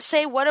was going to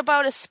say, what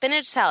about a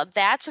spinach salad?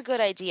 That's a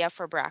good idea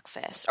for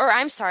breakfast. Or,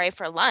 I'm sorry,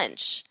 for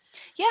lunch.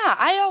 Yeah,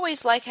 I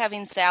always like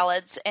having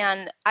salads,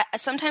 and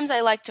sometimes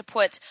I like to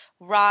put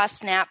raw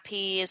snap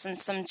peas and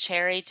some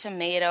cherry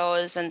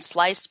tomatoes and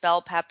sliced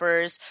bell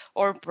peppers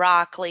or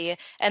broccoli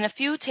and a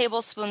few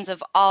tablespoons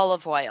of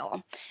olive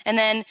oil. And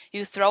then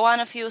you throw on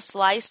a few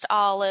sliced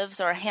olives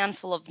or a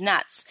handful of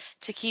nuts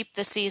to keep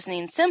the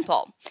seasoning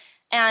simple.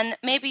 And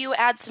maybe you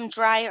add some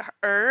dry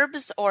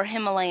herbs or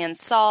Himalayan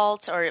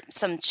salt or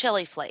some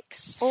chili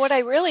flakes. Well, what I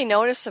really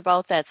noticed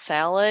about that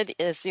salad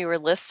is you were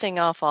listing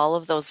off all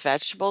of those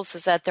vegetables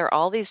is that they're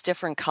all these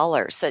different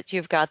colors. That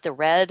you've got the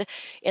red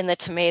in the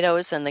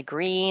tomatoes and the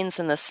greens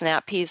and the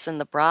snap peas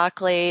and the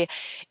broccoli.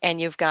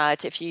 And you've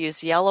got, if you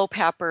use yellow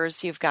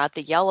peppers, you've got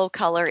the yellow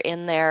color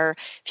in there.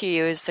 If you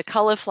use the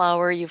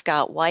cauliflower, you've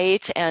got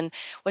white. And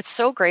what's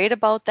so great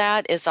about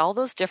that is all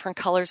those different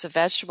colors of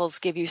vegetables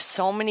give you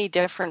so many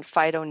different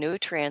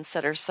phytonutrients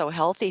that are so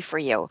healthy for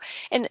you.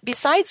 And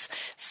besides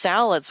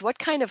salads, what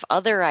kind of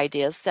other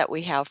ideas that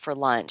we have for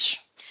lunch?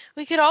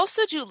 We could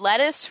also do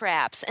lettuce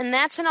wraps, and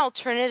that's an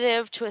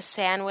alternative to a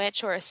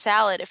sandwich or a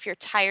salad if you're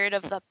tired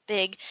of the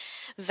big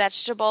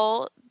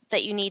vegetable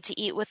that you need to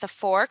eat with a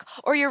fork,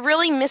 or you're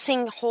really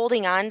missing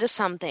holding on to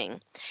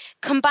something.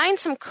 Combine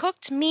some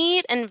cooked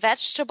meat and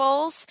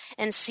vegetables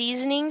and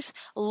seasonings,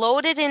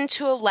 load it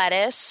into a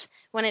lettuce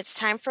when it's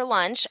time for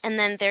lunch, and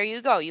then there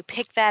you go. You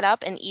pick that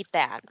up and eat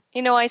that.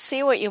 You know, I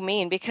see what you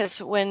mean, because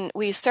when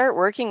we start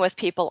working with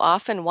people,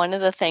 often one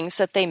of the things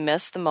that they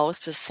miss the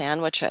most is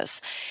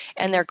sandwiches.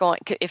 And they're going,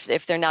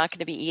 if they're not going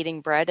to be eating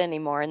bread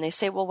anymore, and they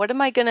say, well, what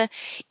am I going to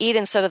eat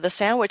instead of the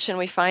sandwich? And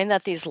we find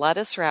that these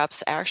lettuce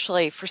wraps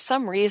actually, for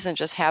some reason,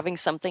 just having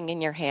something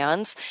in your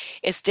hands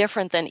is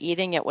different than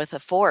eating it with a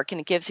fork, and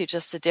it gives you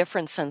just a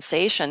different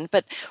sensation.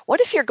 But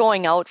what if you're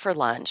going out for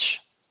lunch?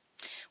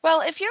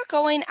 Well, if you're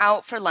going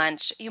out for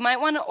lunch, you might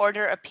want to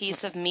order a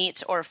piece of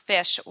meat or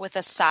fish with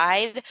a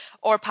side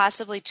or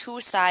possibly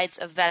 2 sides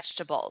of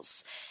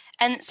vegetables.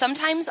 And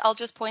sometimes I'll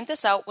just point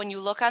this out, when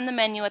you look on the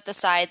menu at the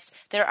sides,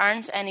 there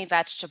aren't any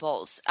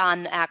vegetables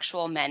on the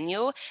actual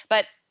menu,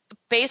 but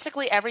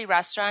basically every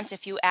restaurant,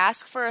 if you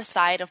ask for a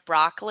side of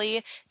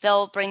broccoli,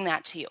 they'll bring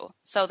that to you.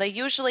 So they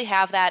usually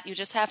have that. You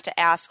just have to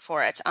ask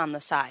for it on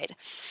the side.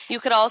 You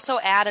could also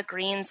add a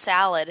green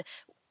salad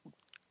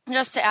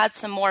just to add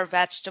some more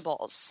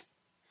vegetables.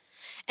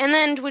 And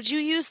then would you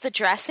use the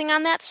dressing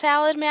on that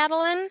salad,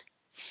 Madeline?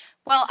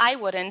 Well, I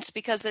wouldn't,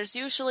 because there's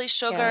usually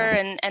sugar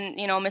and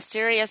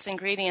mysterious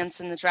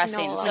ingredients in the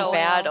dressing. So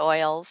bad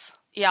oils.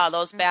 Yeah,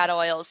 those bad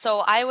oils.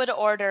 So I would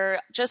order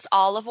just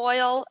olive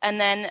oil, and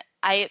then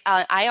I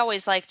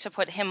always like to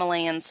put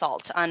Himalayan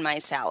salt on my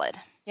salad.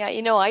 Yeah,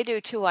 I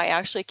do too. I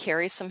actually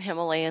carry some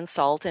Himalayan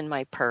salt in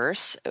my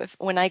purse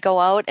when I go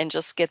out, and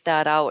just get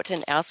that out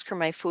and ask for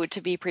my food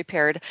to be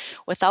prepared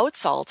without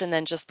salt, and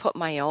then just put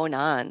my own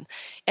on.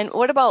 And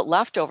what about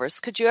leftovers?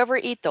 Could you ever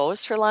eat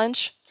those for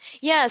lunch?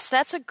 Yes,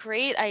 that's a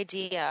great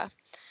idea.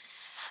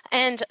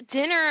 And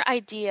dinner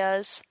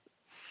ideas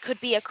could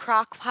be a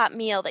crock pot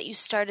meal that you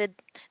started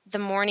the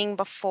morning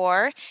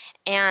before,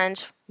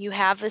 and you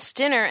have this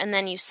dinner, and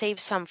then you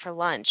save some for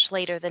lunch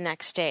later the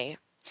next day.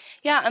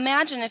 Yeah,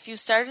 imagine if you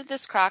started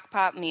this crock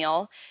pot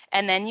meal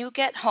and then you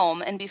get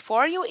home, and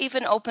before you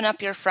even open up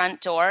your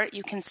front door,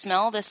 you can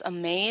smell this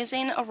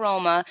amazing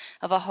aroma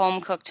of a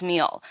home-cooked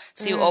meal.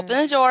 So you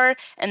open the door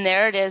and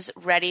there it is,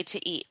 ready to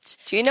eat.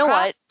 Do you know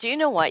what? Do you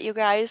know what, you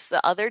guys?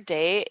 The other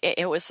day,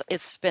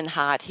 it's been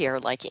hot here,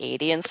 like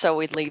 80, and so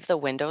we'd leave the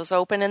windows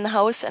open in the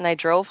house, and I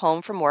drove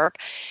home from work,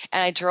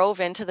 and I drove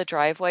into the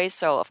driveway.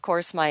 So, of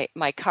course, my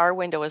car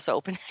window was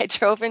open. I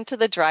drove into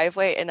the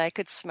driveway, and I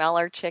could smell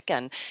our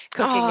chicken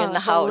cooking in the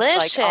house,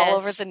 delicious. like all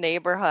over the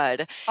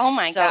neighborhood. Oh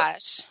my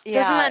gosh.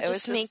 Doesn't that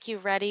just make you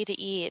ready to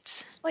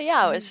eat? Well,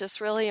 yeah, it was just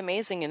really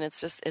amazing, and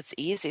it's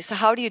easy. So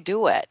how do you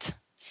do it?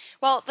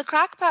 Well, the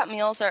crock pot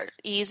meals are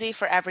easy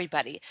for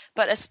everybody,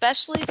 but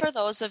especially for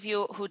those of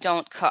you who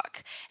don't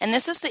cook. And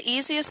this is the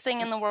easiest thing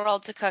in the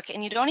world to cook,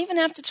 and you don't even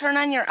have to turn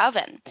on your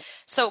oven.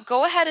 So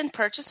go ahead and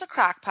purchase a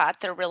crock pot.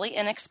 They're really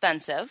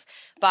inexpensive.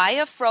 Buy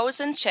a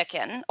frozen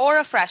chicken or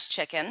a fresh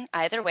chicken,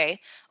 either way.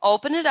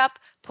 Open it up,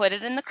 put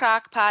it in the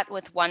crock pot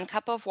with 1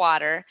 cup of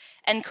water,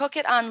 and cook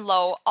it on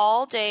low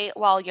all day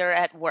while you're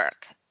at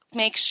work.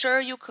 Make sure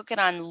you cook it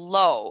on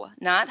low,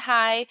 not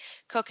high.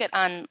 Cook it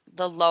on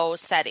the low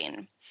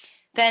setting.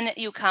 Then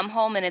you come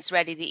home and it's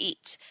ready to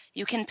eat.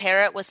 You can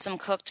pair it with some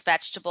cooked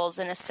vegetables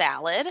in a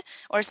salad,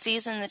 or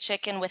season the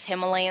chicken with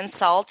Himalayan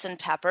salt and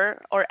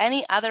pepper, or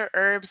any other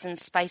herbs and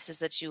spices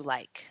that you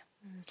like.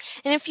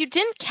 And if you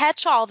didn't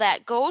catch all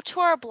that, go to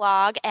our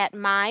blog at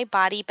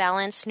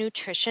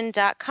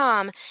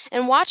mybodybalancenutrition.com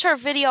and watch our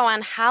video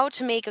on how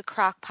to make a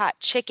crock pot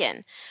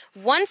chicken.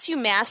 Once you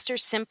master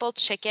simple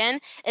chicken,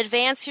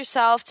 advance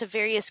yourself to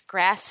various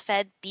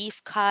grass-fed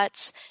beef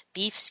cuts,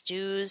 beef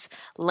stews,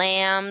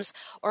 lambs,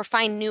 or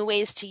find new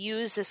ways to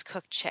use this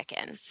cooked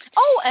chicken.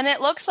 Oh, and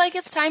it looks like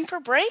it's time for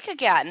break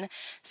again.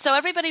 So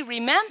everybody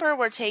remember,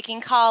 we're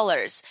taking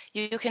callers.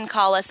 You can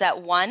call us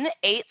at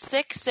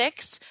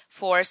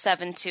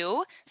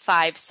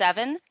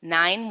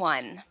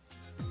 1-866-472-5791.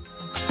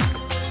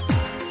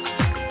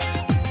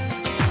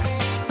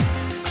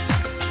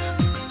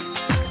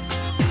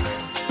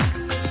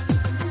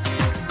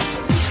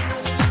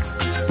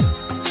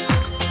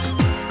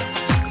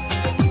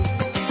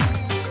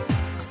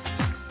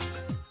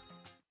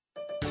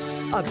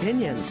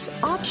 Opinions,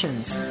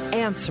 options,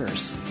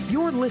 answers.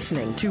 You're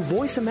listening to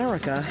Voice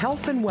America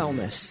Health and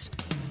Wellness.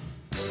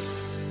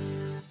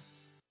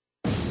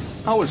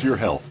 How is your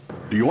health?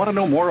 Do you want to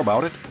know more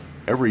about it?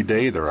 Every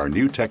day there are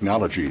new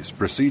technologies,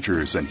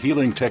 procedures, and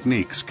healing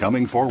techniques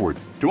coming forward.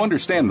 To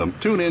understand them,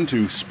 tune in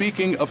to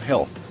Speaking of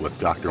Health with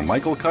Dr.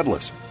 Michael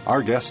Cudlis.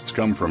 Our guests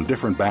come from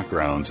different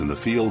backgrounds in the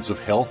fields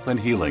of health and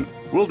healing.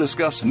 We'll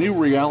discuss new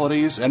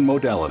realities and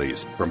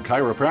modalities, from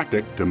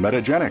chiropractic to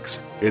metagenics.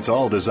 It's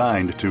all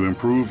designed to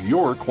improve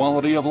your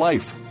quality of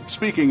life.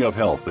 Speaking of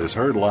Health is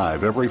heard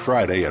live every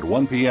Friday at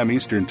 1 p.m.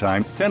 Eastern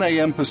Time, 10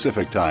 a.m.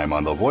 Pacific Time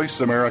on the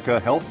Voice America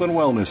Health and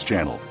Wellness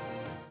Channel.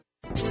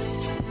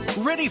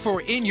 Ready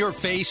for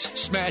in-your-face,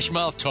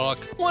 smash-mouth talk?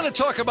 Want to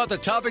talk about the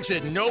topics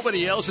that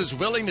nobody else is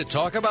willing to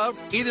talk about?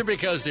 Either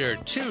because they're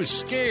too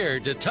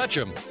scared to touch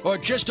them or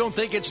just don't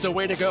think it's the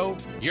way to go?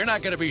 You're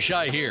not going to be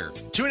shy here.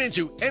 Tune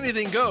into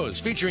Anything Goes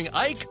featuring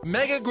Ike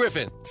Mega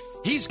Griffin.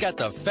 He's got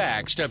the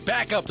facts to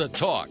back up the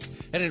talk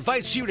and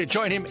invites you to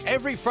join him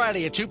every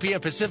Friday at 2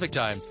 p.m. Pacific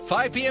Time,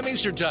 5 p.m.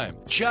 Eastern Time,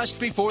 just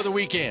before the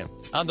weekend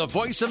on the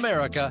Voice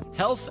America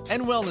Health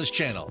and Wellness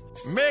Channel.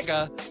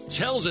 Mega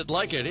tells it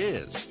like it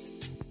is.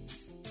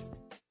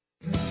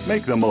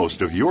 Make the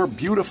most of your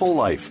beautiful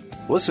life.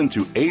 Listen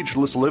to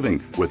Ageless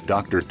Living with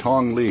Dr.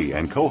 Tong Lee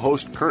and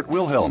co-host Kurt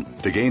Wilhelm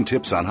to gain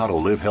tips on how to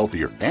live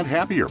healthier and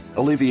happier,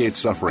 alleviate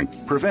suffering,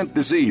 prevent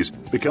disease,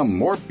 become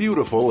more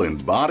beautiful in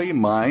body,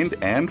 mind,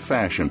 and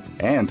fashion,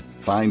 and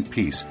find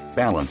peace,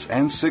 balance,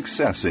 and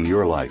success in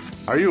your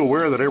life. Are you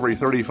aware that every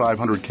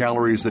 3,500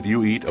 calories that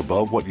you eat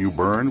above what you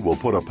burn will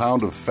put a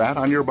pound of fat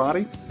on your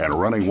body? And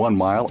running 1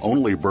 mile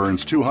only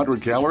burns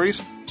 200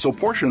 calories? So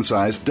portion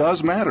size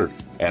does matter,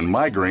 and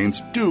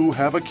migraines do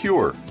have a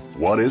cure.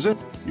 What is it?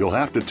 You'll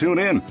have to tune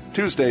in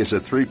Tuesdays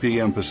at 3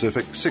 p.m.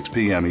 Pacific, 6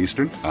 p.m.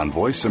 Eastern on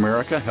Voice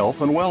America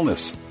Health and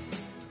Wellness.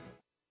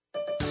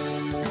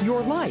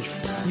 Your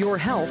life, your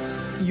health,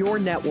 your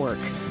network.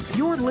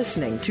 You're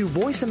listening to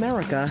Voice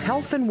America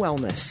Health and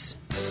Wellness.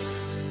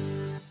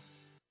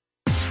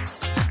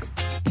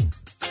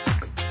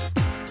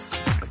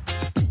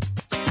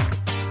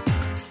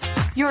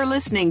 You're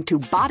listening to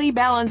Body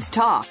Balance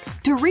Talk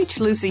To reach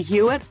Lucy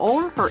Hewitt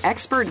or her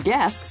expert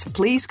guests,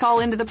 please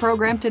call into the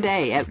program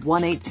today at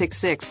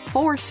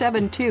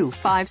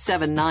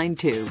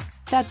 1-866-472-5792.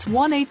 That's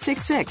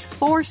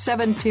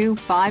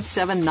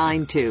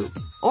 1-866-472-5792.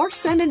 Or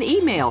send an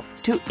email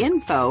to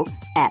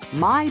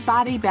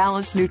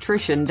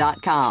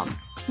info@mybodybalancenutrition.com.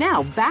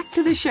 Now back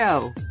to the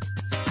show.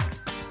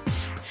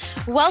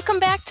 Welcome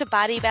back to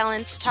Body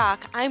Balance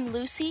Talk. I'm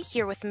Lucy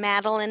here with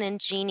Madeline and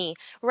Jeannie.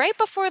 Right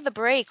before the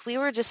break, we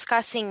were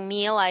discussing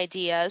meal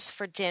ideas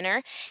for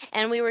dinner,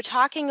 and we were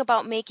talking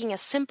about making a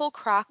simple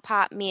crock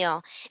pot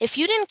meal. If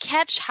you didn't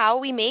catch how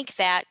we make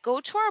that, go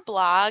to our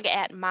blog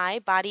at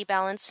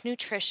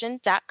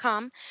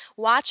mybodybalancenutrition.com.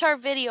 Watch our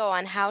video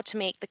on how to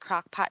make the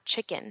crock pot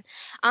chicken.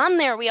 On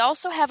there, we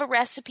also have a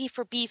recipe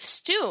for beef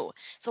stew.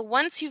 So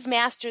once you've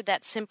mastered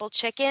that simple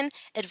chicken,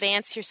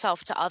 advance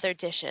yourself to other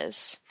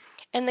dishes.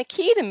 And the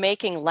key to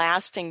making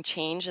lasting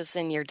changes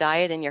in your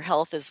diet and your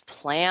health is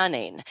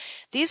planning.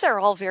 These are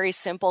all very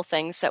simple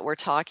things that we're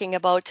talking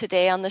about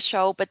today on the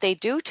show, but they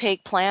do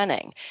take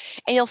planning.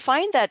 And you'll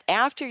find that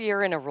after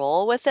you're in a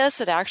roll with this,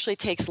 it actually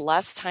takes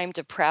less time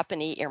to prep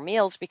and eat your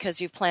meals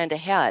because you've planned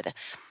ahead.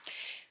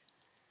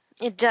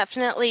 It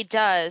definitely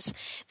does.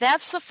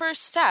 That's the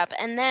first step.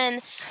 And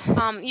then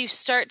you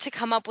start to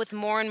come up with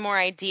more and more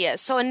ideas.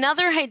 So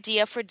another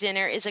idea for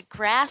dinner is a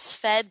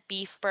grass-fed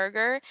beef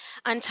burger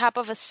on top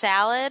of a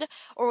salad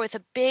or with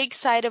a big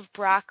side of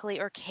broccoli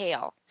or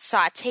kale,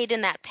 sauteed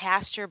in that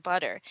pasture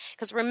butter.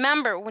 Because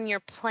remember, when you're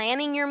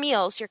planning your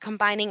meals, you're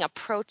combining a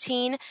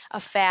protein, a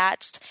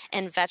fat,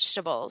 and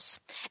vegetables.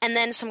 And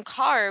then some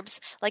carbs,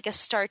 like a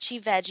starchy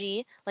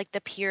veggie, like the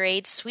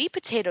pureed sweet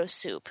potato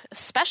soup,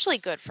 especially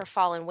good for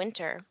fall and winter.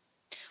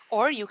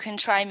 Or you can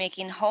try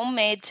making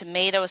homemade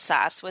tomato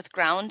sauce with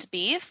ground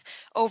beef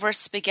over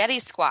spaghetti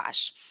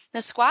squash.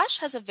 The squash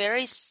has a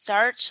very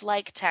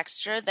starch-like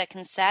texture that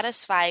can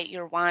satisfy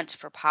your want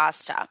for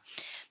pasta.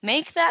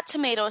 Make that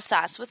tomato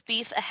sauce with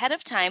beef ahead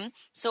of time,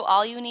 so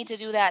all you need to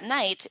do that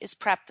night is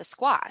prep the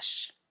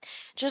squash.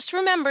 Just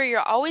remember, you're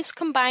always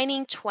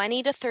combining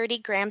 20 to 30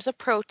 grams of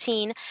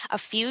protein, a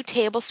few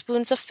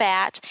tablespoons of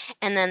fat,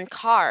 and then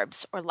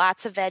carbs or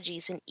lots of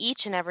veggies in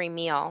each and every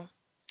meal.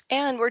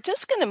 And we're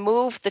just going to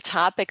move the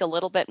topic a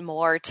little bit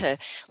more to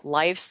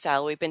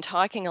lifestyle. We've been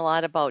talking a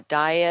lot about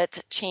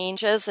diet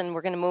changes, and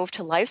we're going to move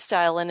to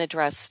lifestyle and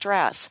address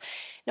stress.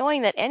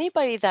 Knowing that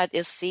anybody that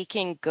is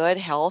seeking good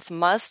health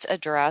must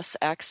address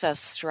excess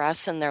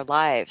stress in their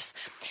lives.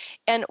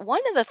 And one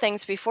of the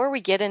things, before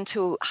we get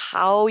into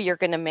how you're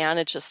going to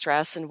manage the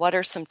stress and what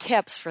are some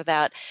tips for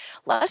that,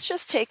 let's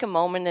just take a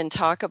moment and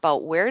talk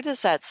about where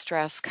does that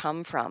stress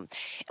come from.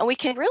 And we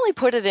can really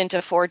put it into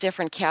 4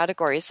 different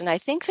categories. And I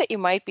think that you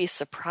might be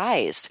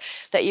surprised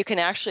that you can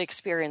actually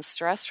experience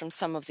stress from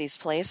some of these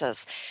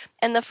places.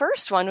 And the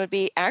first one would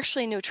be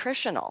actually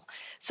nutritional.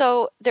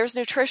 So there's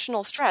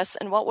nutritional stress.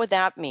 And what would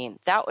that mean?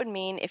 That would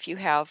mean if you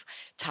have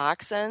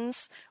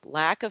toxins,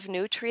 lack of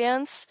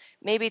nutrients,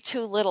 maybe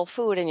too little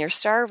food and you're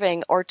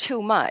starving, or too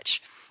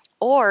much.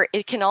 Or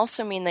it can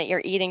also mean that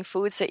you're eating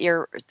foods that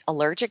you're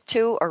allergic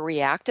to or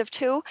reactive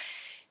to.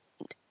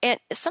 And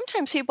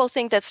sometimes people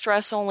think that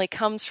stress only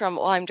comes from,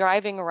 well, I'm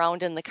driving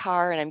around in the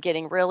car and I'm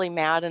getting really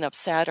mad and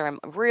upset, or I'm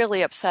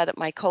really upset at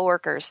my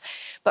coworkers.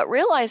 But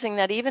realizing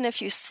that even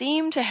if you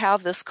seem to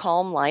have this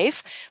calm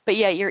life, but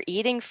yet you're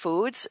eating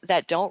foods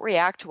that don't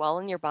react well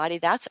in your body,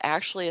 that's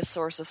actually a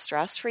source of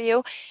stress for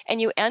you.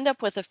 And you end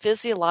up with a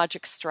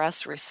physiologic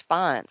stress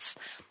response.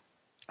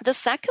 The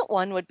second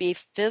one would be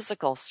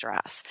physical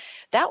stress.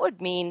 That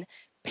would mean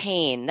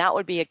pain. That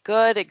would be a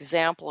good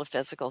example of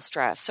physical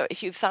stress. So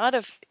if you've thought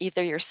of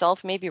either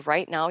yourself, maybe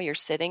right now you're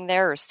sitting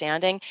there or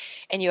standing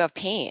and you have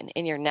pain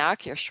in your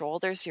neck, your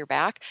shoulders, your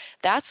back,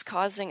 that's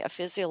causing a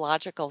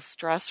physiological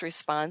stress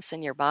response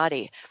in your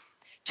body.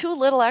 Too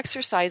little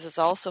exercise is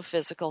also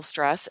physical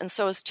stress, and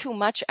so is too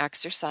much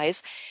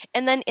exercise.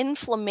 And then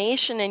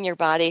inflammation in your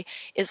body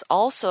is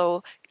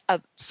also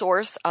a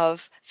source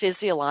of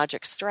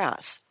physiologic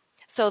stress.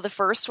 So the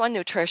first one,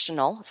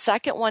 nutritional.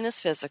 Second one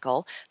is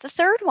physical. The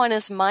third one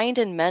is mind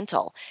and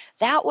mental.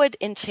 That would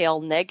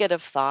entail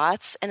negative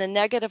thoughts and a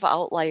negative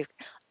outlook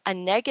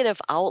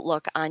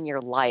on your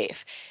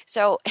life.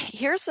 So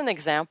here's an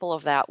example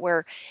of that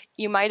where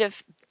you might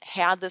have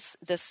had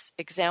this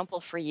example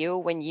for you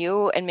when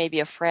you and maybe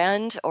a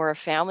friend or a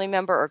family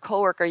member or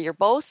coworker, you're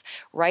both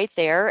right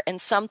there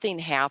and something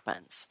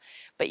happens.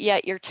 But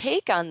yet your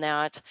take on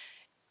that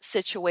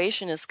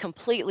situation is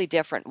completely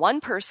different.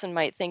 One person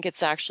might think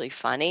it's actually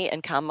funny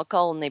and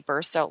comical and they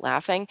burst out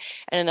laughing,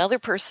 and another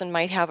person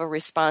might have a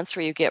response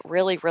where you get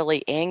really,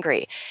 really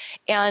angry.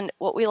 And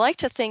what we like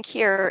to think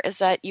here is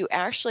that you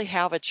actually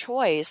have a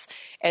choice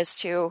as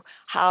to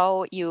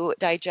how you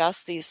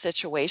digest these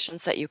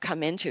situations that you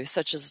come into,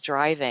 such as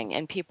driving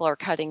and people are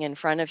cutting in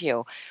front of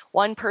you.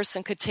 One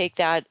person could take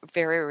that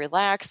very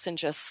relaxed and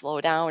just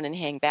slow down and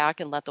hang back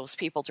and let those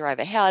people drive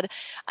ahead.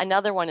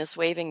 Another one is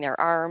waving their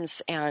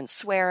arms and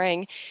swearing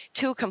firing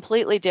two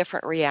completely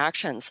different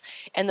reactions.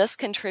 And this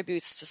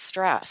contributes to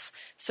stress.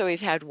 So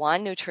we've had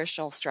 1,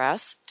 nutritional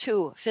stress,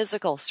 2,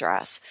 physical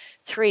stress,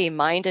 3,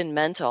 mind and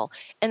mental.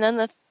 And then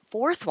the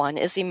fourth one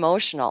is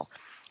emotional.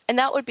 And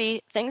that would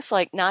be things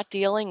like not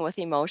dealing with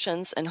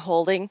emotions and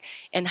holding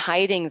and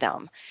hiding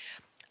them.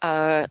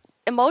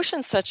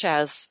 Emotions such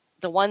as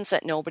the ones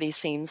that nobody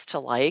seems to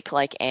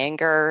like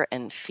anger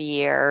and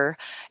fear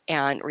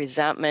and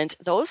resentment,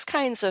 those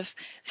kinds of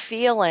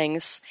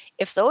feelings,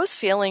 if those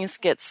feelings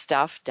get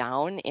stuffed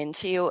down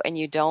into you and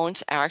you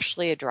don't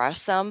actually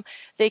address them,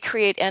 they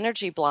create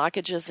energy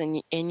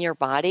blockages in your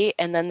body,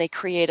 and then they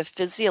create a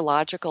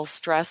physiological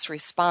stress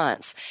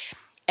response.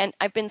 And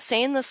I've been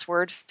saying this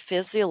word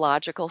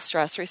physiological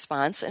stress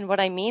response, and what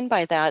I mean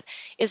by that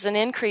is an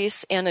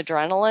increase in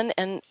adrenaline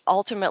and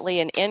ultimately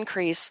an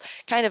increase,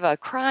 kind of a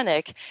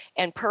chronic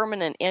and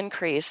permanent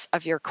increase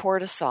of your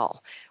cortisol,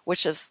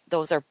 which is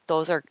those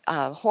are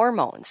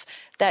hormones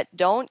that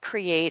don't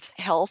create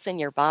health in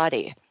your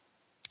body.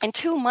 And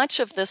too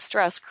much of this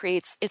stress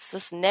it's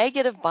this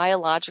negative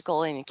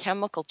biological and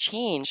chemical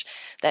change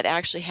that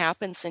actually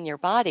happens in your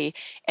body,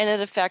 and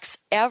it affects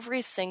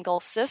every single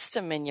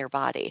system in your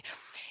body.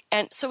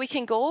 And so we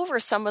can go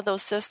over some of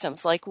those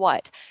systems, like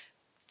what?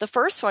 The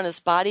first one is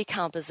body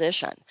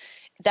composition.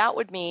 That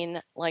would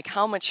mean like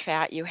how much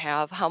fat you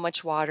have, how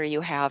much water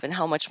you have, and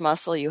how much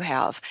muscle you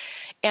have.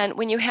 And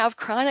when you have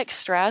chronic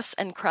stress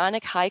and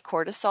chronic high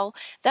cortisol,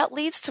 that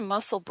leads to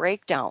muscle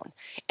breakdown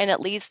and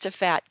it leads to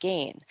fat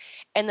gain.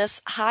 And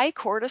this high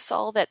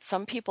cortisol that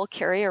some people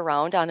carry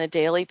around on a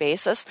daily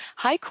basis,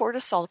 high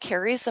cortisol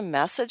carries a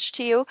message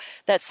to you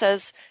that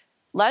says,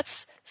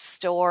 let's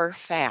store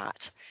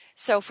fat.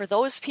 So for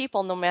those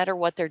people, no matter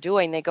what they're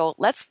doing, they go,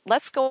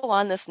 let's go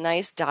on this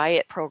nice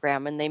diet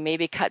program, and they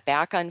maybe cut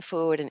back on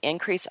food and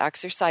increase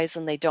exercise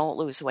and they don't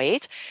lose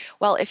weight.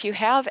 Well, if you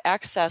have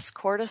excess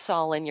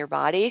cortisol in your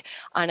body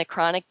on a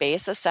chronic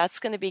basis, that's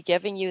going to be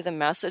giving you the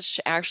message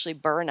to actually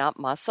burn up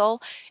muscle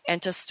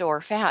and to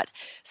store fat.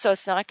 So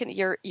it's not going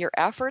to, your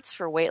efforts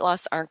for weight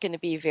loss aren't going to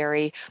be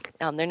they're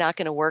not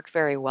going to work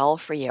very well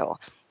for you.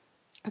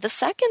 The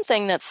second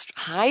thing that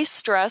high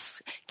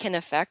stress can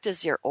affect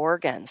is your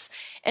organs.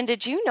 And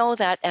did you know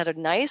that at a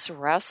nice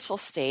restful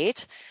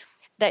state,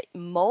 that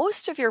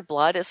most of your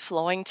blood is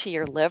flowing to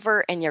your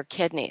liver and your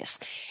kidneys?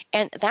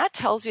 And that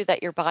tells you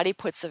that your body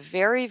puts a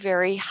very,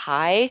 very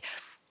high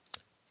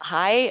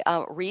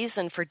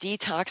reason for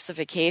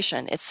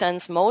detoxification. It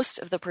sends most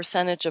of the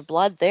percentage of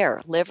blood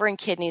there. Liver and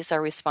kidneys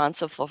are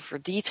responsible for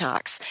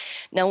detox.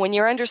 Now, when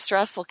you're under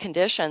stressful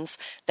conditions,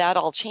 that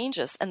all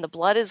changes, and the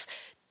blood is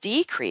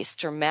decrease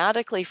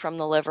dramatically from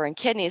the liver and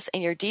kidneys,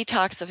 and your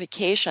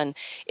detoxification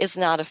is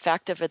not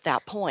effective at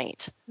that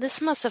point.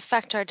 This must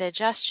affect our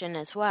digestion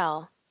as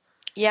well.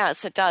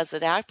 Yes, it does.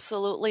 It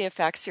absolutely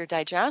affects your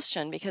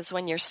digestion, because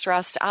when you're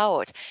stressed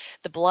out,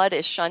 the blood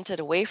is shunted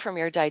away from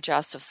your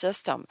digestive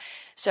system.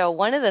 So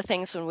one of the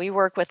things when we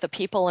work with the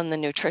people in the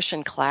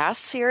nutrition class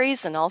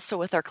series and also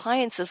with our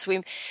clients is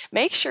we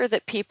make sure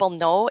that people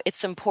know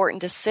it's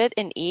important to sit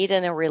and eat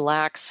in a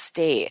relaxed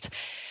state.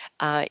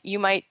 You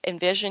might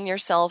envision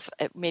yourself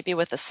maybe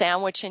with a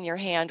sandwich in your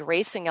hand,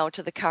 racing out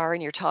to the car,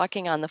 and you're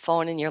talking on the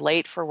phone and you're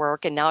late for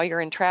work and now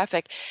you're in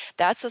traffic.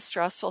 That's a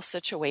stressful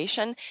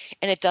situation,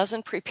 and it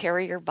doesn't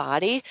prepare your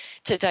body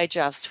to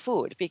digest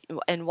food.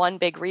 And one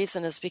big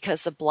reason is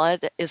because the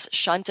blood is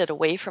shunted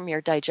away from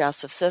your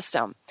digestive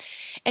system.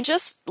 And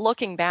just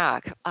looking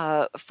back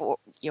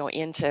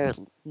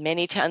into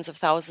many tens of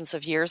thousands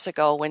of years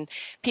ago, when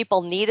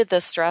people needed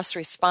the stress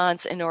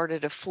response in order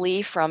to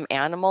flee from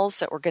animals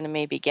that were going to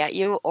maybe get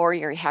you, or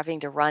you're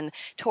having to run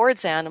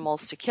towards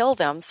animals to kill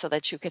them so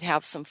that you could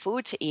have some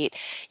food to eat,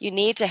 you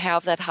need to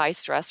have that high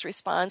stress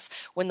response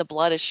when the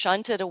blood is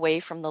shunted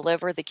away from the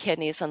liver, the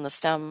kidneys, and the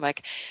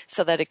stomach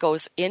so that it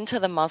goes into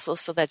the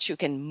muscles so that you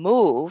can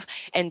move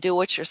and do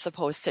what you're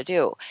supposed to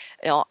do.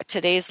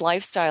 Today's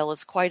lifestyle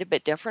is quite a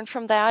bit different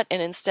from that,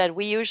 and instead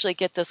we usually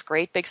get this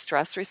great big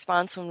stress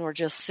response when we're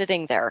just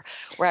sitting there.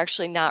 We're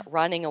actually not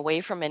running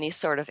away from any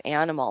sort of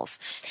animals.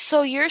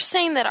 So you're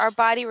saying that our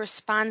body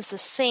responds the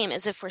same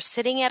as if we're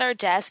sitting at our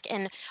desk,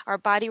 and our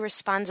body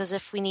responds as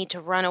if we need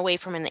to run away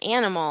from an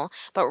animal,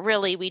 but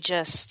really we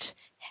just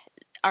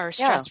are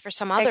stressed for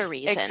some other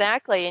reason.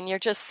 Exactly. And you're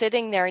just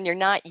sitting there and you're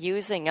not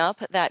using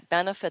up that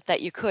benefit that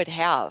you could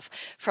have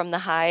from the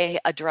high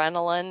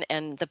adrenaline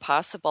and the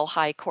possible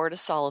high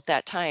cortisol at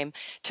that time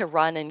to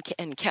run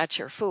and catch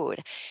your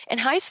food. And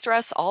high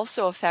stress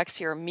also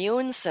affects your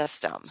immune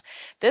system.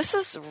 This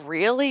is a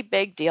really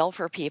big deal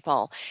for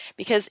people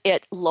because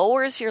it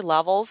lowers your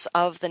levels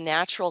of the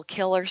natural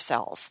killer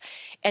cells.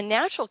 And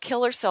natural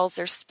killer cells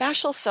are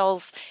special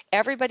cells.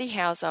 Everybody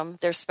has them.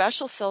 They're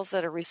special cells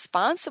that are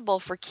responsible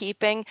for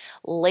keeping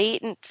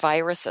latent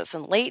viruses.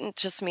 And latent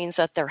just means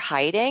that they're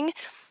hiding.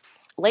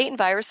 latent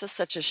viruses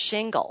such as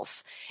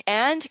shingles,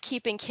 and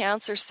keeping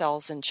cancer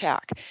cells in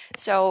check.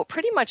 So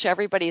pretty much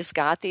everybody's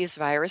got these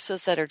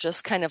viruses that are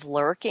just kind of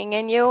lurking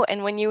in you.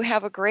 And when you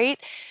have a great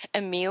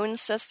immune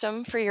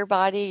system for your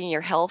body and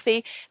you're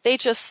healthy, they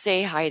just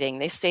stay hiding.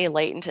 They stay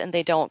latent and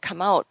they don't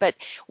come out. But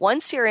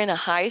once you're in a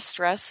high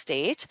stress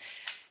state,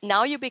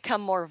 now you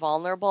become more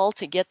vulnerable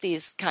to get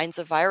these kinds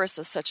of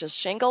viruses such as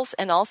shingles,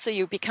 and also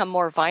you become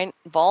more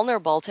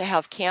vulnerable to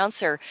have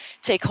cancer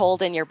take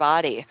hold in your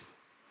body.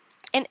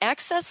 And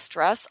excess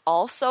stress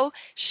also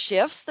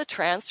shifts the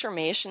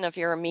transformation of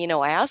your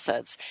amino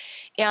acids.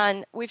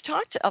 And we've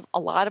talked a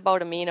lot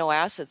about amino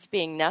acids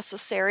being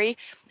necessary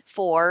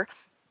for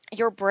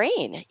your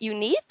brain. You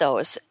need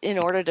those in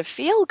order to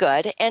feel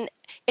good. And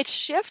it's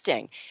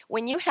shifting.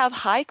 When you have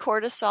high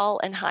cortisol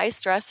and high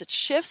stress, it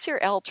shifts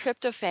your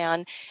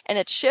L-tryptophan and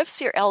it shifts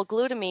your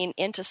L-glutamine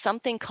into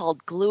something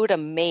called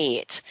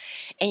glutamate.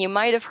 And you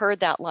might have heard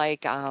that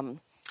like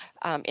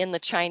in the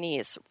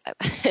Chinese,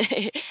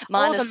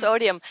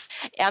 monosodium,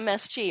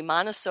 MSG,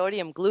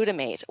 monosodium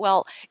glutamate.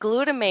 Well,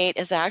 glutamate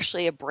is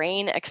actually a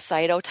brain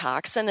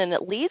excitotoxin, and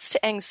it leads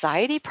to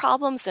anxiety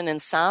problems and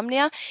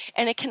insomnia,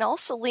 and it can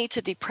also lead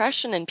to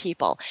depression in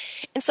people.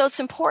 And so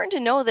it's important to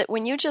know that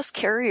when you just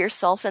carry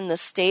yourself in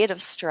this state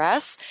of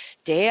stress,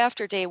 day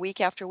after day, week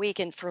after week,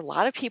 and for a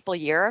lot of people,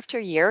 year after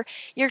year,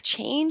 you're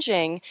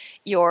changing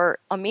your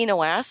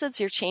amino acids,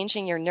 you're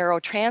changing your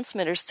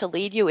neurotransmitters to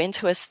lead you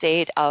into a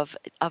state of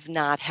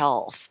not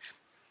health.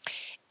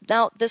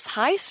 Now, this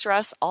high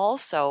stress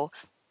also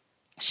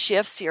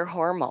shifts your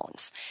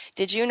hormones.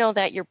 Did you know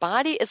that your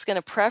body is going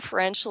to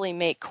preferentially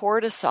make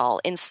cortisol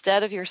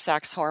instead of your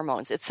sex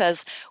hormones? It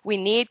says we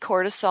need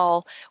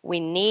cortisol, we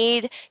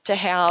need to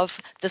have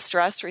the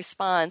stress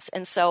response,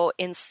 and so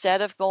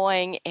instead of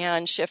going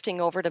and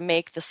shifting over to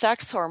make the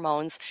sex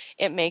hormones,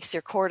 it makes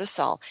your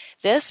cortisol.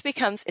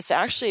 It's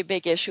actually a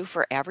big issue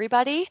for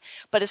everybody,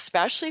 but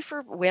especially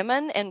for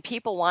women and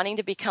people wanting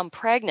to become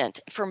pregnant,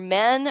 for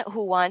men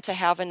who want to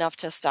have enough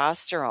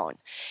testosterone,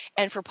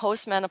 and for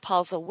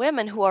postmenopausal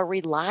women who are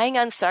relying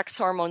on sex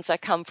hormones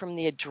that come from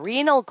the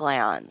adrenal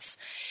glands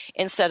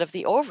instead of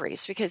the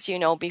ovaries, because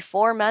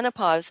before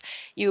menopause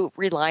you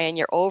rely on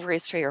your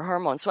ovaries for your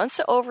hormones. Once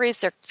the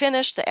ovaries are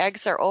finished, the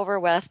eggs are over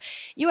with,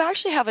 you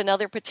actually have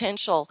another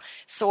potential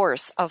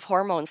source of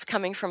hormones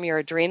coming from your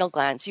adrenal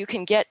glands. You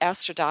can get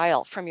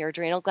estradiol from your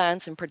adrenal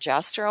glands and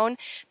progesterone.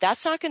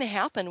 That's not going to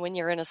happen when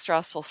you're in a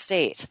stressful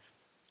state.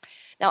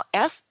 Now,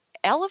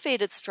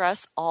 elevated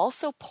stress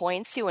also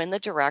points you in the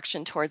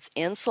direction towards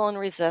insulin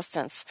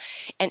resistance.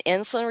 And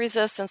insulin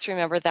resistance,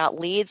 remember, that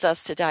leads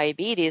us to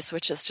diabetes,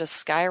 which has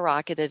just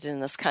skyrocketed in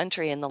this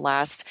country in the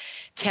last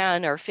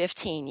 10 or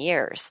 15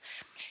 years.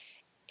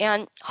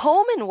 And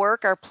home and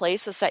work are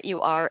places that you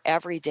are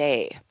every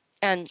day.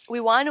 And we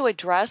want to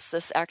address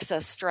this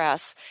excess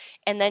stress,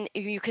 and then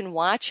you can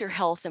watch your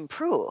health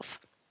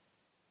improve.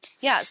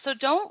 Yeah, so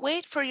don't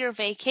wait for your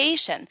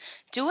vacation.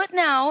 Do it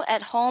now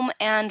at home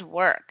and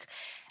work.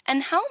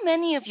 And how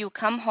many of you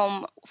come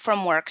home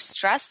from work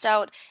stressed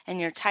out and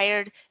you're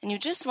tired and you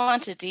just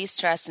want to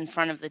de-stress in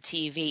front of the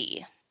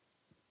TV?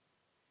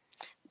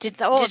 Did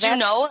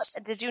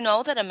you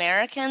know that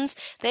Americans,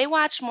 they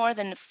watch more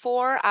than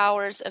 4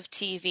 hours of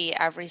TV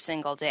every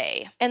single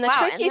day? And the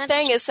tricky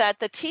thing is that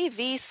the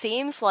TV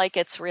seems like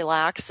it's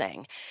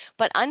relaxing.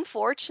 But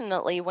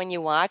unfortunately, when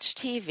you watch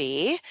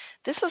TV,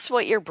 this is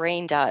what your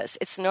brain does.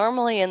 It's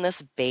normally in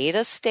this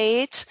beta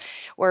state,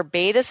 where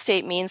beta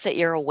state means that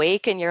you're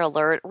awake and you're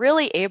alert,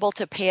 really able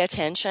to pay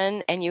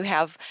attention, and you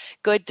have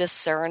good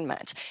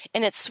discernment.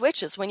 And it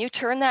switches. When you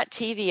turn that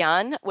TV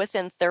on,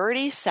 within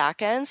 30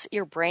 seconds,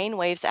 your brain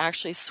waves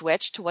actually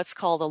switch to what's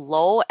called a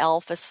low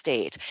alpha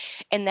state.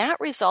 And that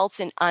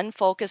results in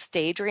unfocused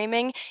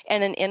daydreaming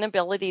and an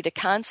inability to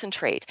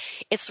concentrate.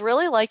 It's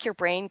really like your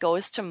brain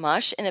goes to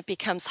mush and it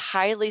becomes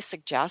highly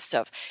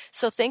suggestive.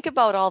 So think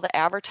about all the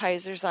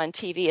advertisers on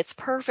TV. It's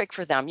perfect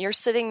for them. You're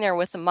sitting there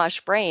with a mush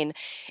brain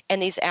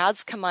and these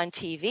ads come on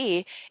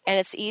TV and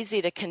it's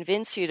easy to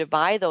convince you to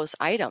buy those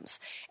items.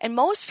 And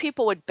most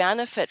people would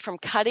benefit from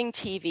cutting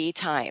TV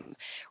time.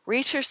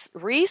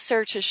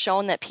 Research has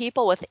shown that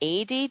people with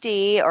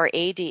ADD or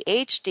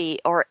ADHD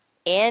or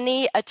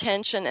any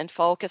attention and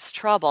focus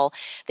trouble,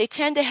 they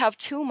tend to have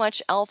too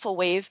much alpha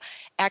wave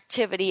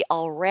activity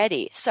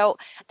already. So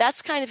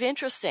that's kind of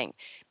interesting.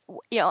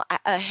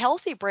 A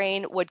healthy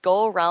brain would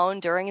go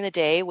around during the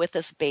day with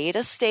this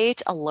beta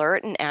state,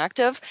 alert and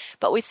active,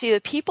 but we see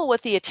that people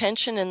with the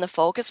attention and the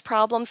focus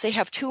problems, they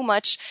have too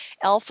much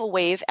alpha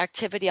wave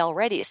activity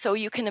already. So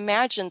you can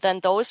imagine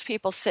then those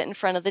people sit in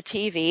front of the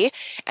TV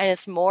and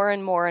it's more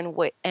and more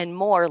and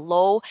more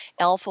low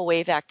alpha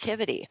wave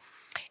activity.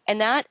 And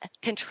that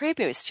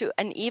contributes to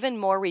an even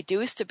more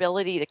reduced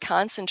ability to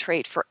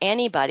concentrate for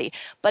anybody,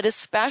 but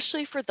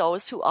especially for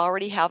those who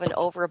already have an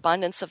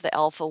overabundance of the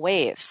alpha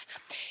waves.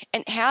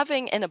 And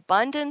having an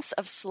abundance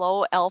of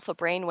slow alpha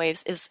brain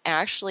waves is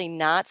actually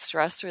not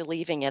stress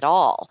relieving at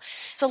all.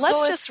 So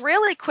let's just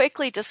really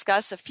quickly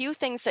discuss a few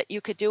things that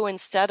you could do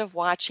instead of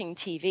watching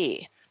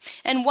TV.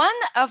 And one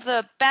of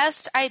the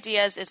best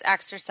ideas is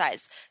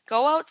exercise.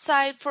 Go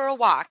outside for a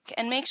walk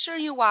and make sure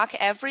you walk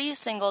every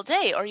single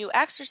day, or you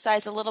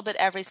exercise a little bit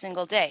every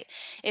single day.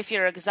 If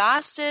you're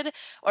exhausted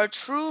or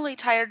truly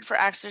tired for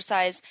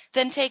exercise,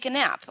 then take a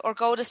nap or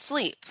go to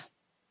sleep.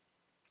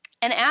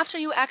 And after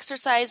you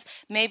exercise,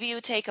 maybe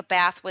you take a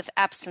bath with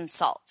Epsom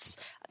salts.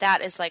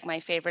 That is like my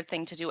favorite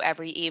thing to do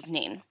every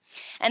evening.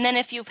 And then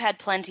if you've had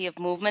plenty of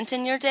movement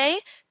in your day,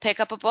 pick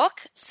up a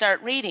book,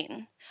 start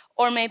reading.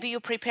 Or maybe you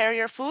prepare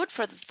your food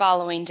for the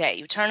following day.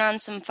 You turn on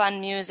some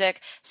fun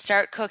music,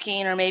 start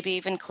cooking, or maybe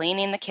even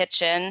cleaning the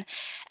kitchen.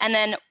 And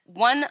then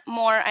one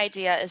more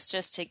idea is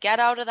just to get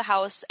out of the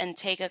house and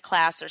take a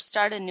class or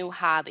start a new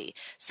hobby.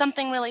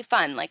 Something really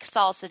fun like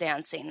salsa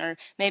dancing, or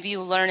maybe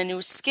you learn a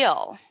new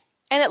skill.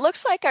 And it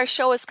looks like our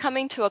show is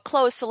coming to a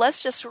close, so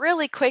let's just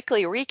really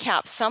quickly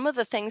recap some of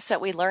the things that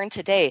we learned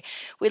today.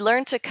 We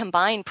learned to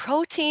combine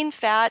protein,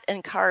 fat,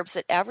 and carbs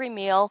at every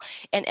meal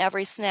and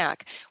every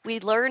snack. We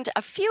learned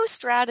a few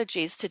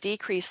strategies to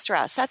decrease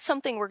stress. That's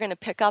something we're going to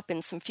pick up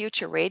in some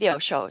future radio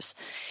shows.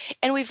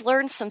 And we've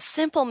learned some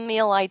simple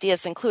meal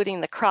ideas,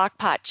 including the crock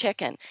pot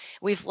chicken.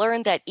 We've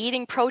learned that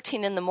eating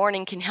protein in the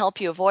morning can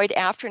help you avoid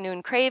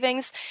afternoon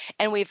cravings.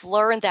 And we've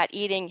learned that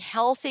eating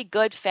healthy,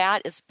 good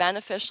fat is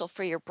beneficial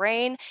for your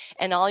brain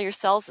and all your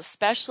cells,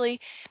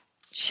 especially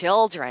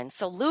children.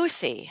 So,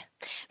 Lucy,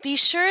 be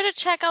sure to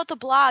check out the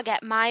blog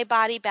at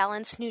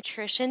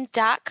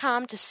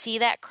mybodybalancenutrition.com to see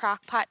that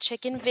crockpot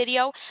chicken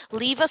video.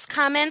 Leave us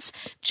comments.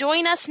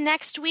 Join us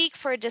next week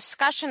for a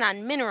discussion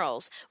on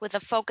minerals with a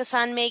focus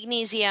on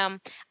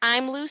magnesium.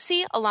 I'm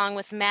Lucy, along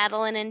with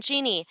Madeline and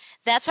Jeannie.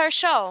 That's our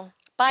show.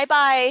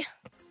 Bye-bye.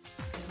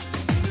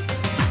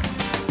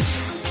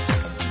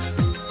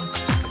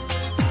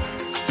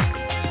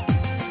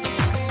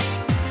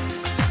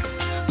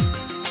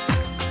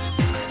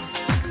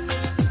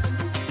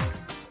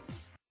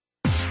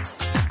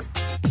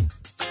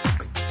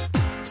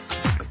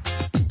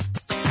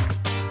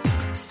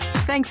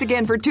 Thanks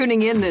again for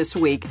tuning in this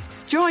week.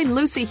 Join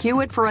Lucy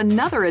Hewitt for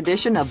another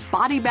edition of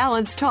Body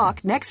Balance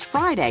Talk next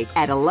Friday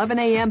at 11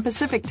 a.m.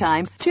 Pacific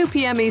Time, 2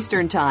 p.m.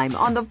 Eastern Time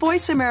on the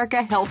Voice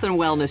America Health and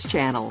Wellness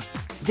Channel.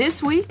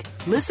 This week,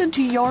 listen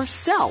to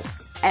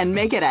yourself and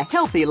make it a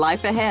healthy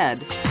life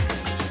ahead.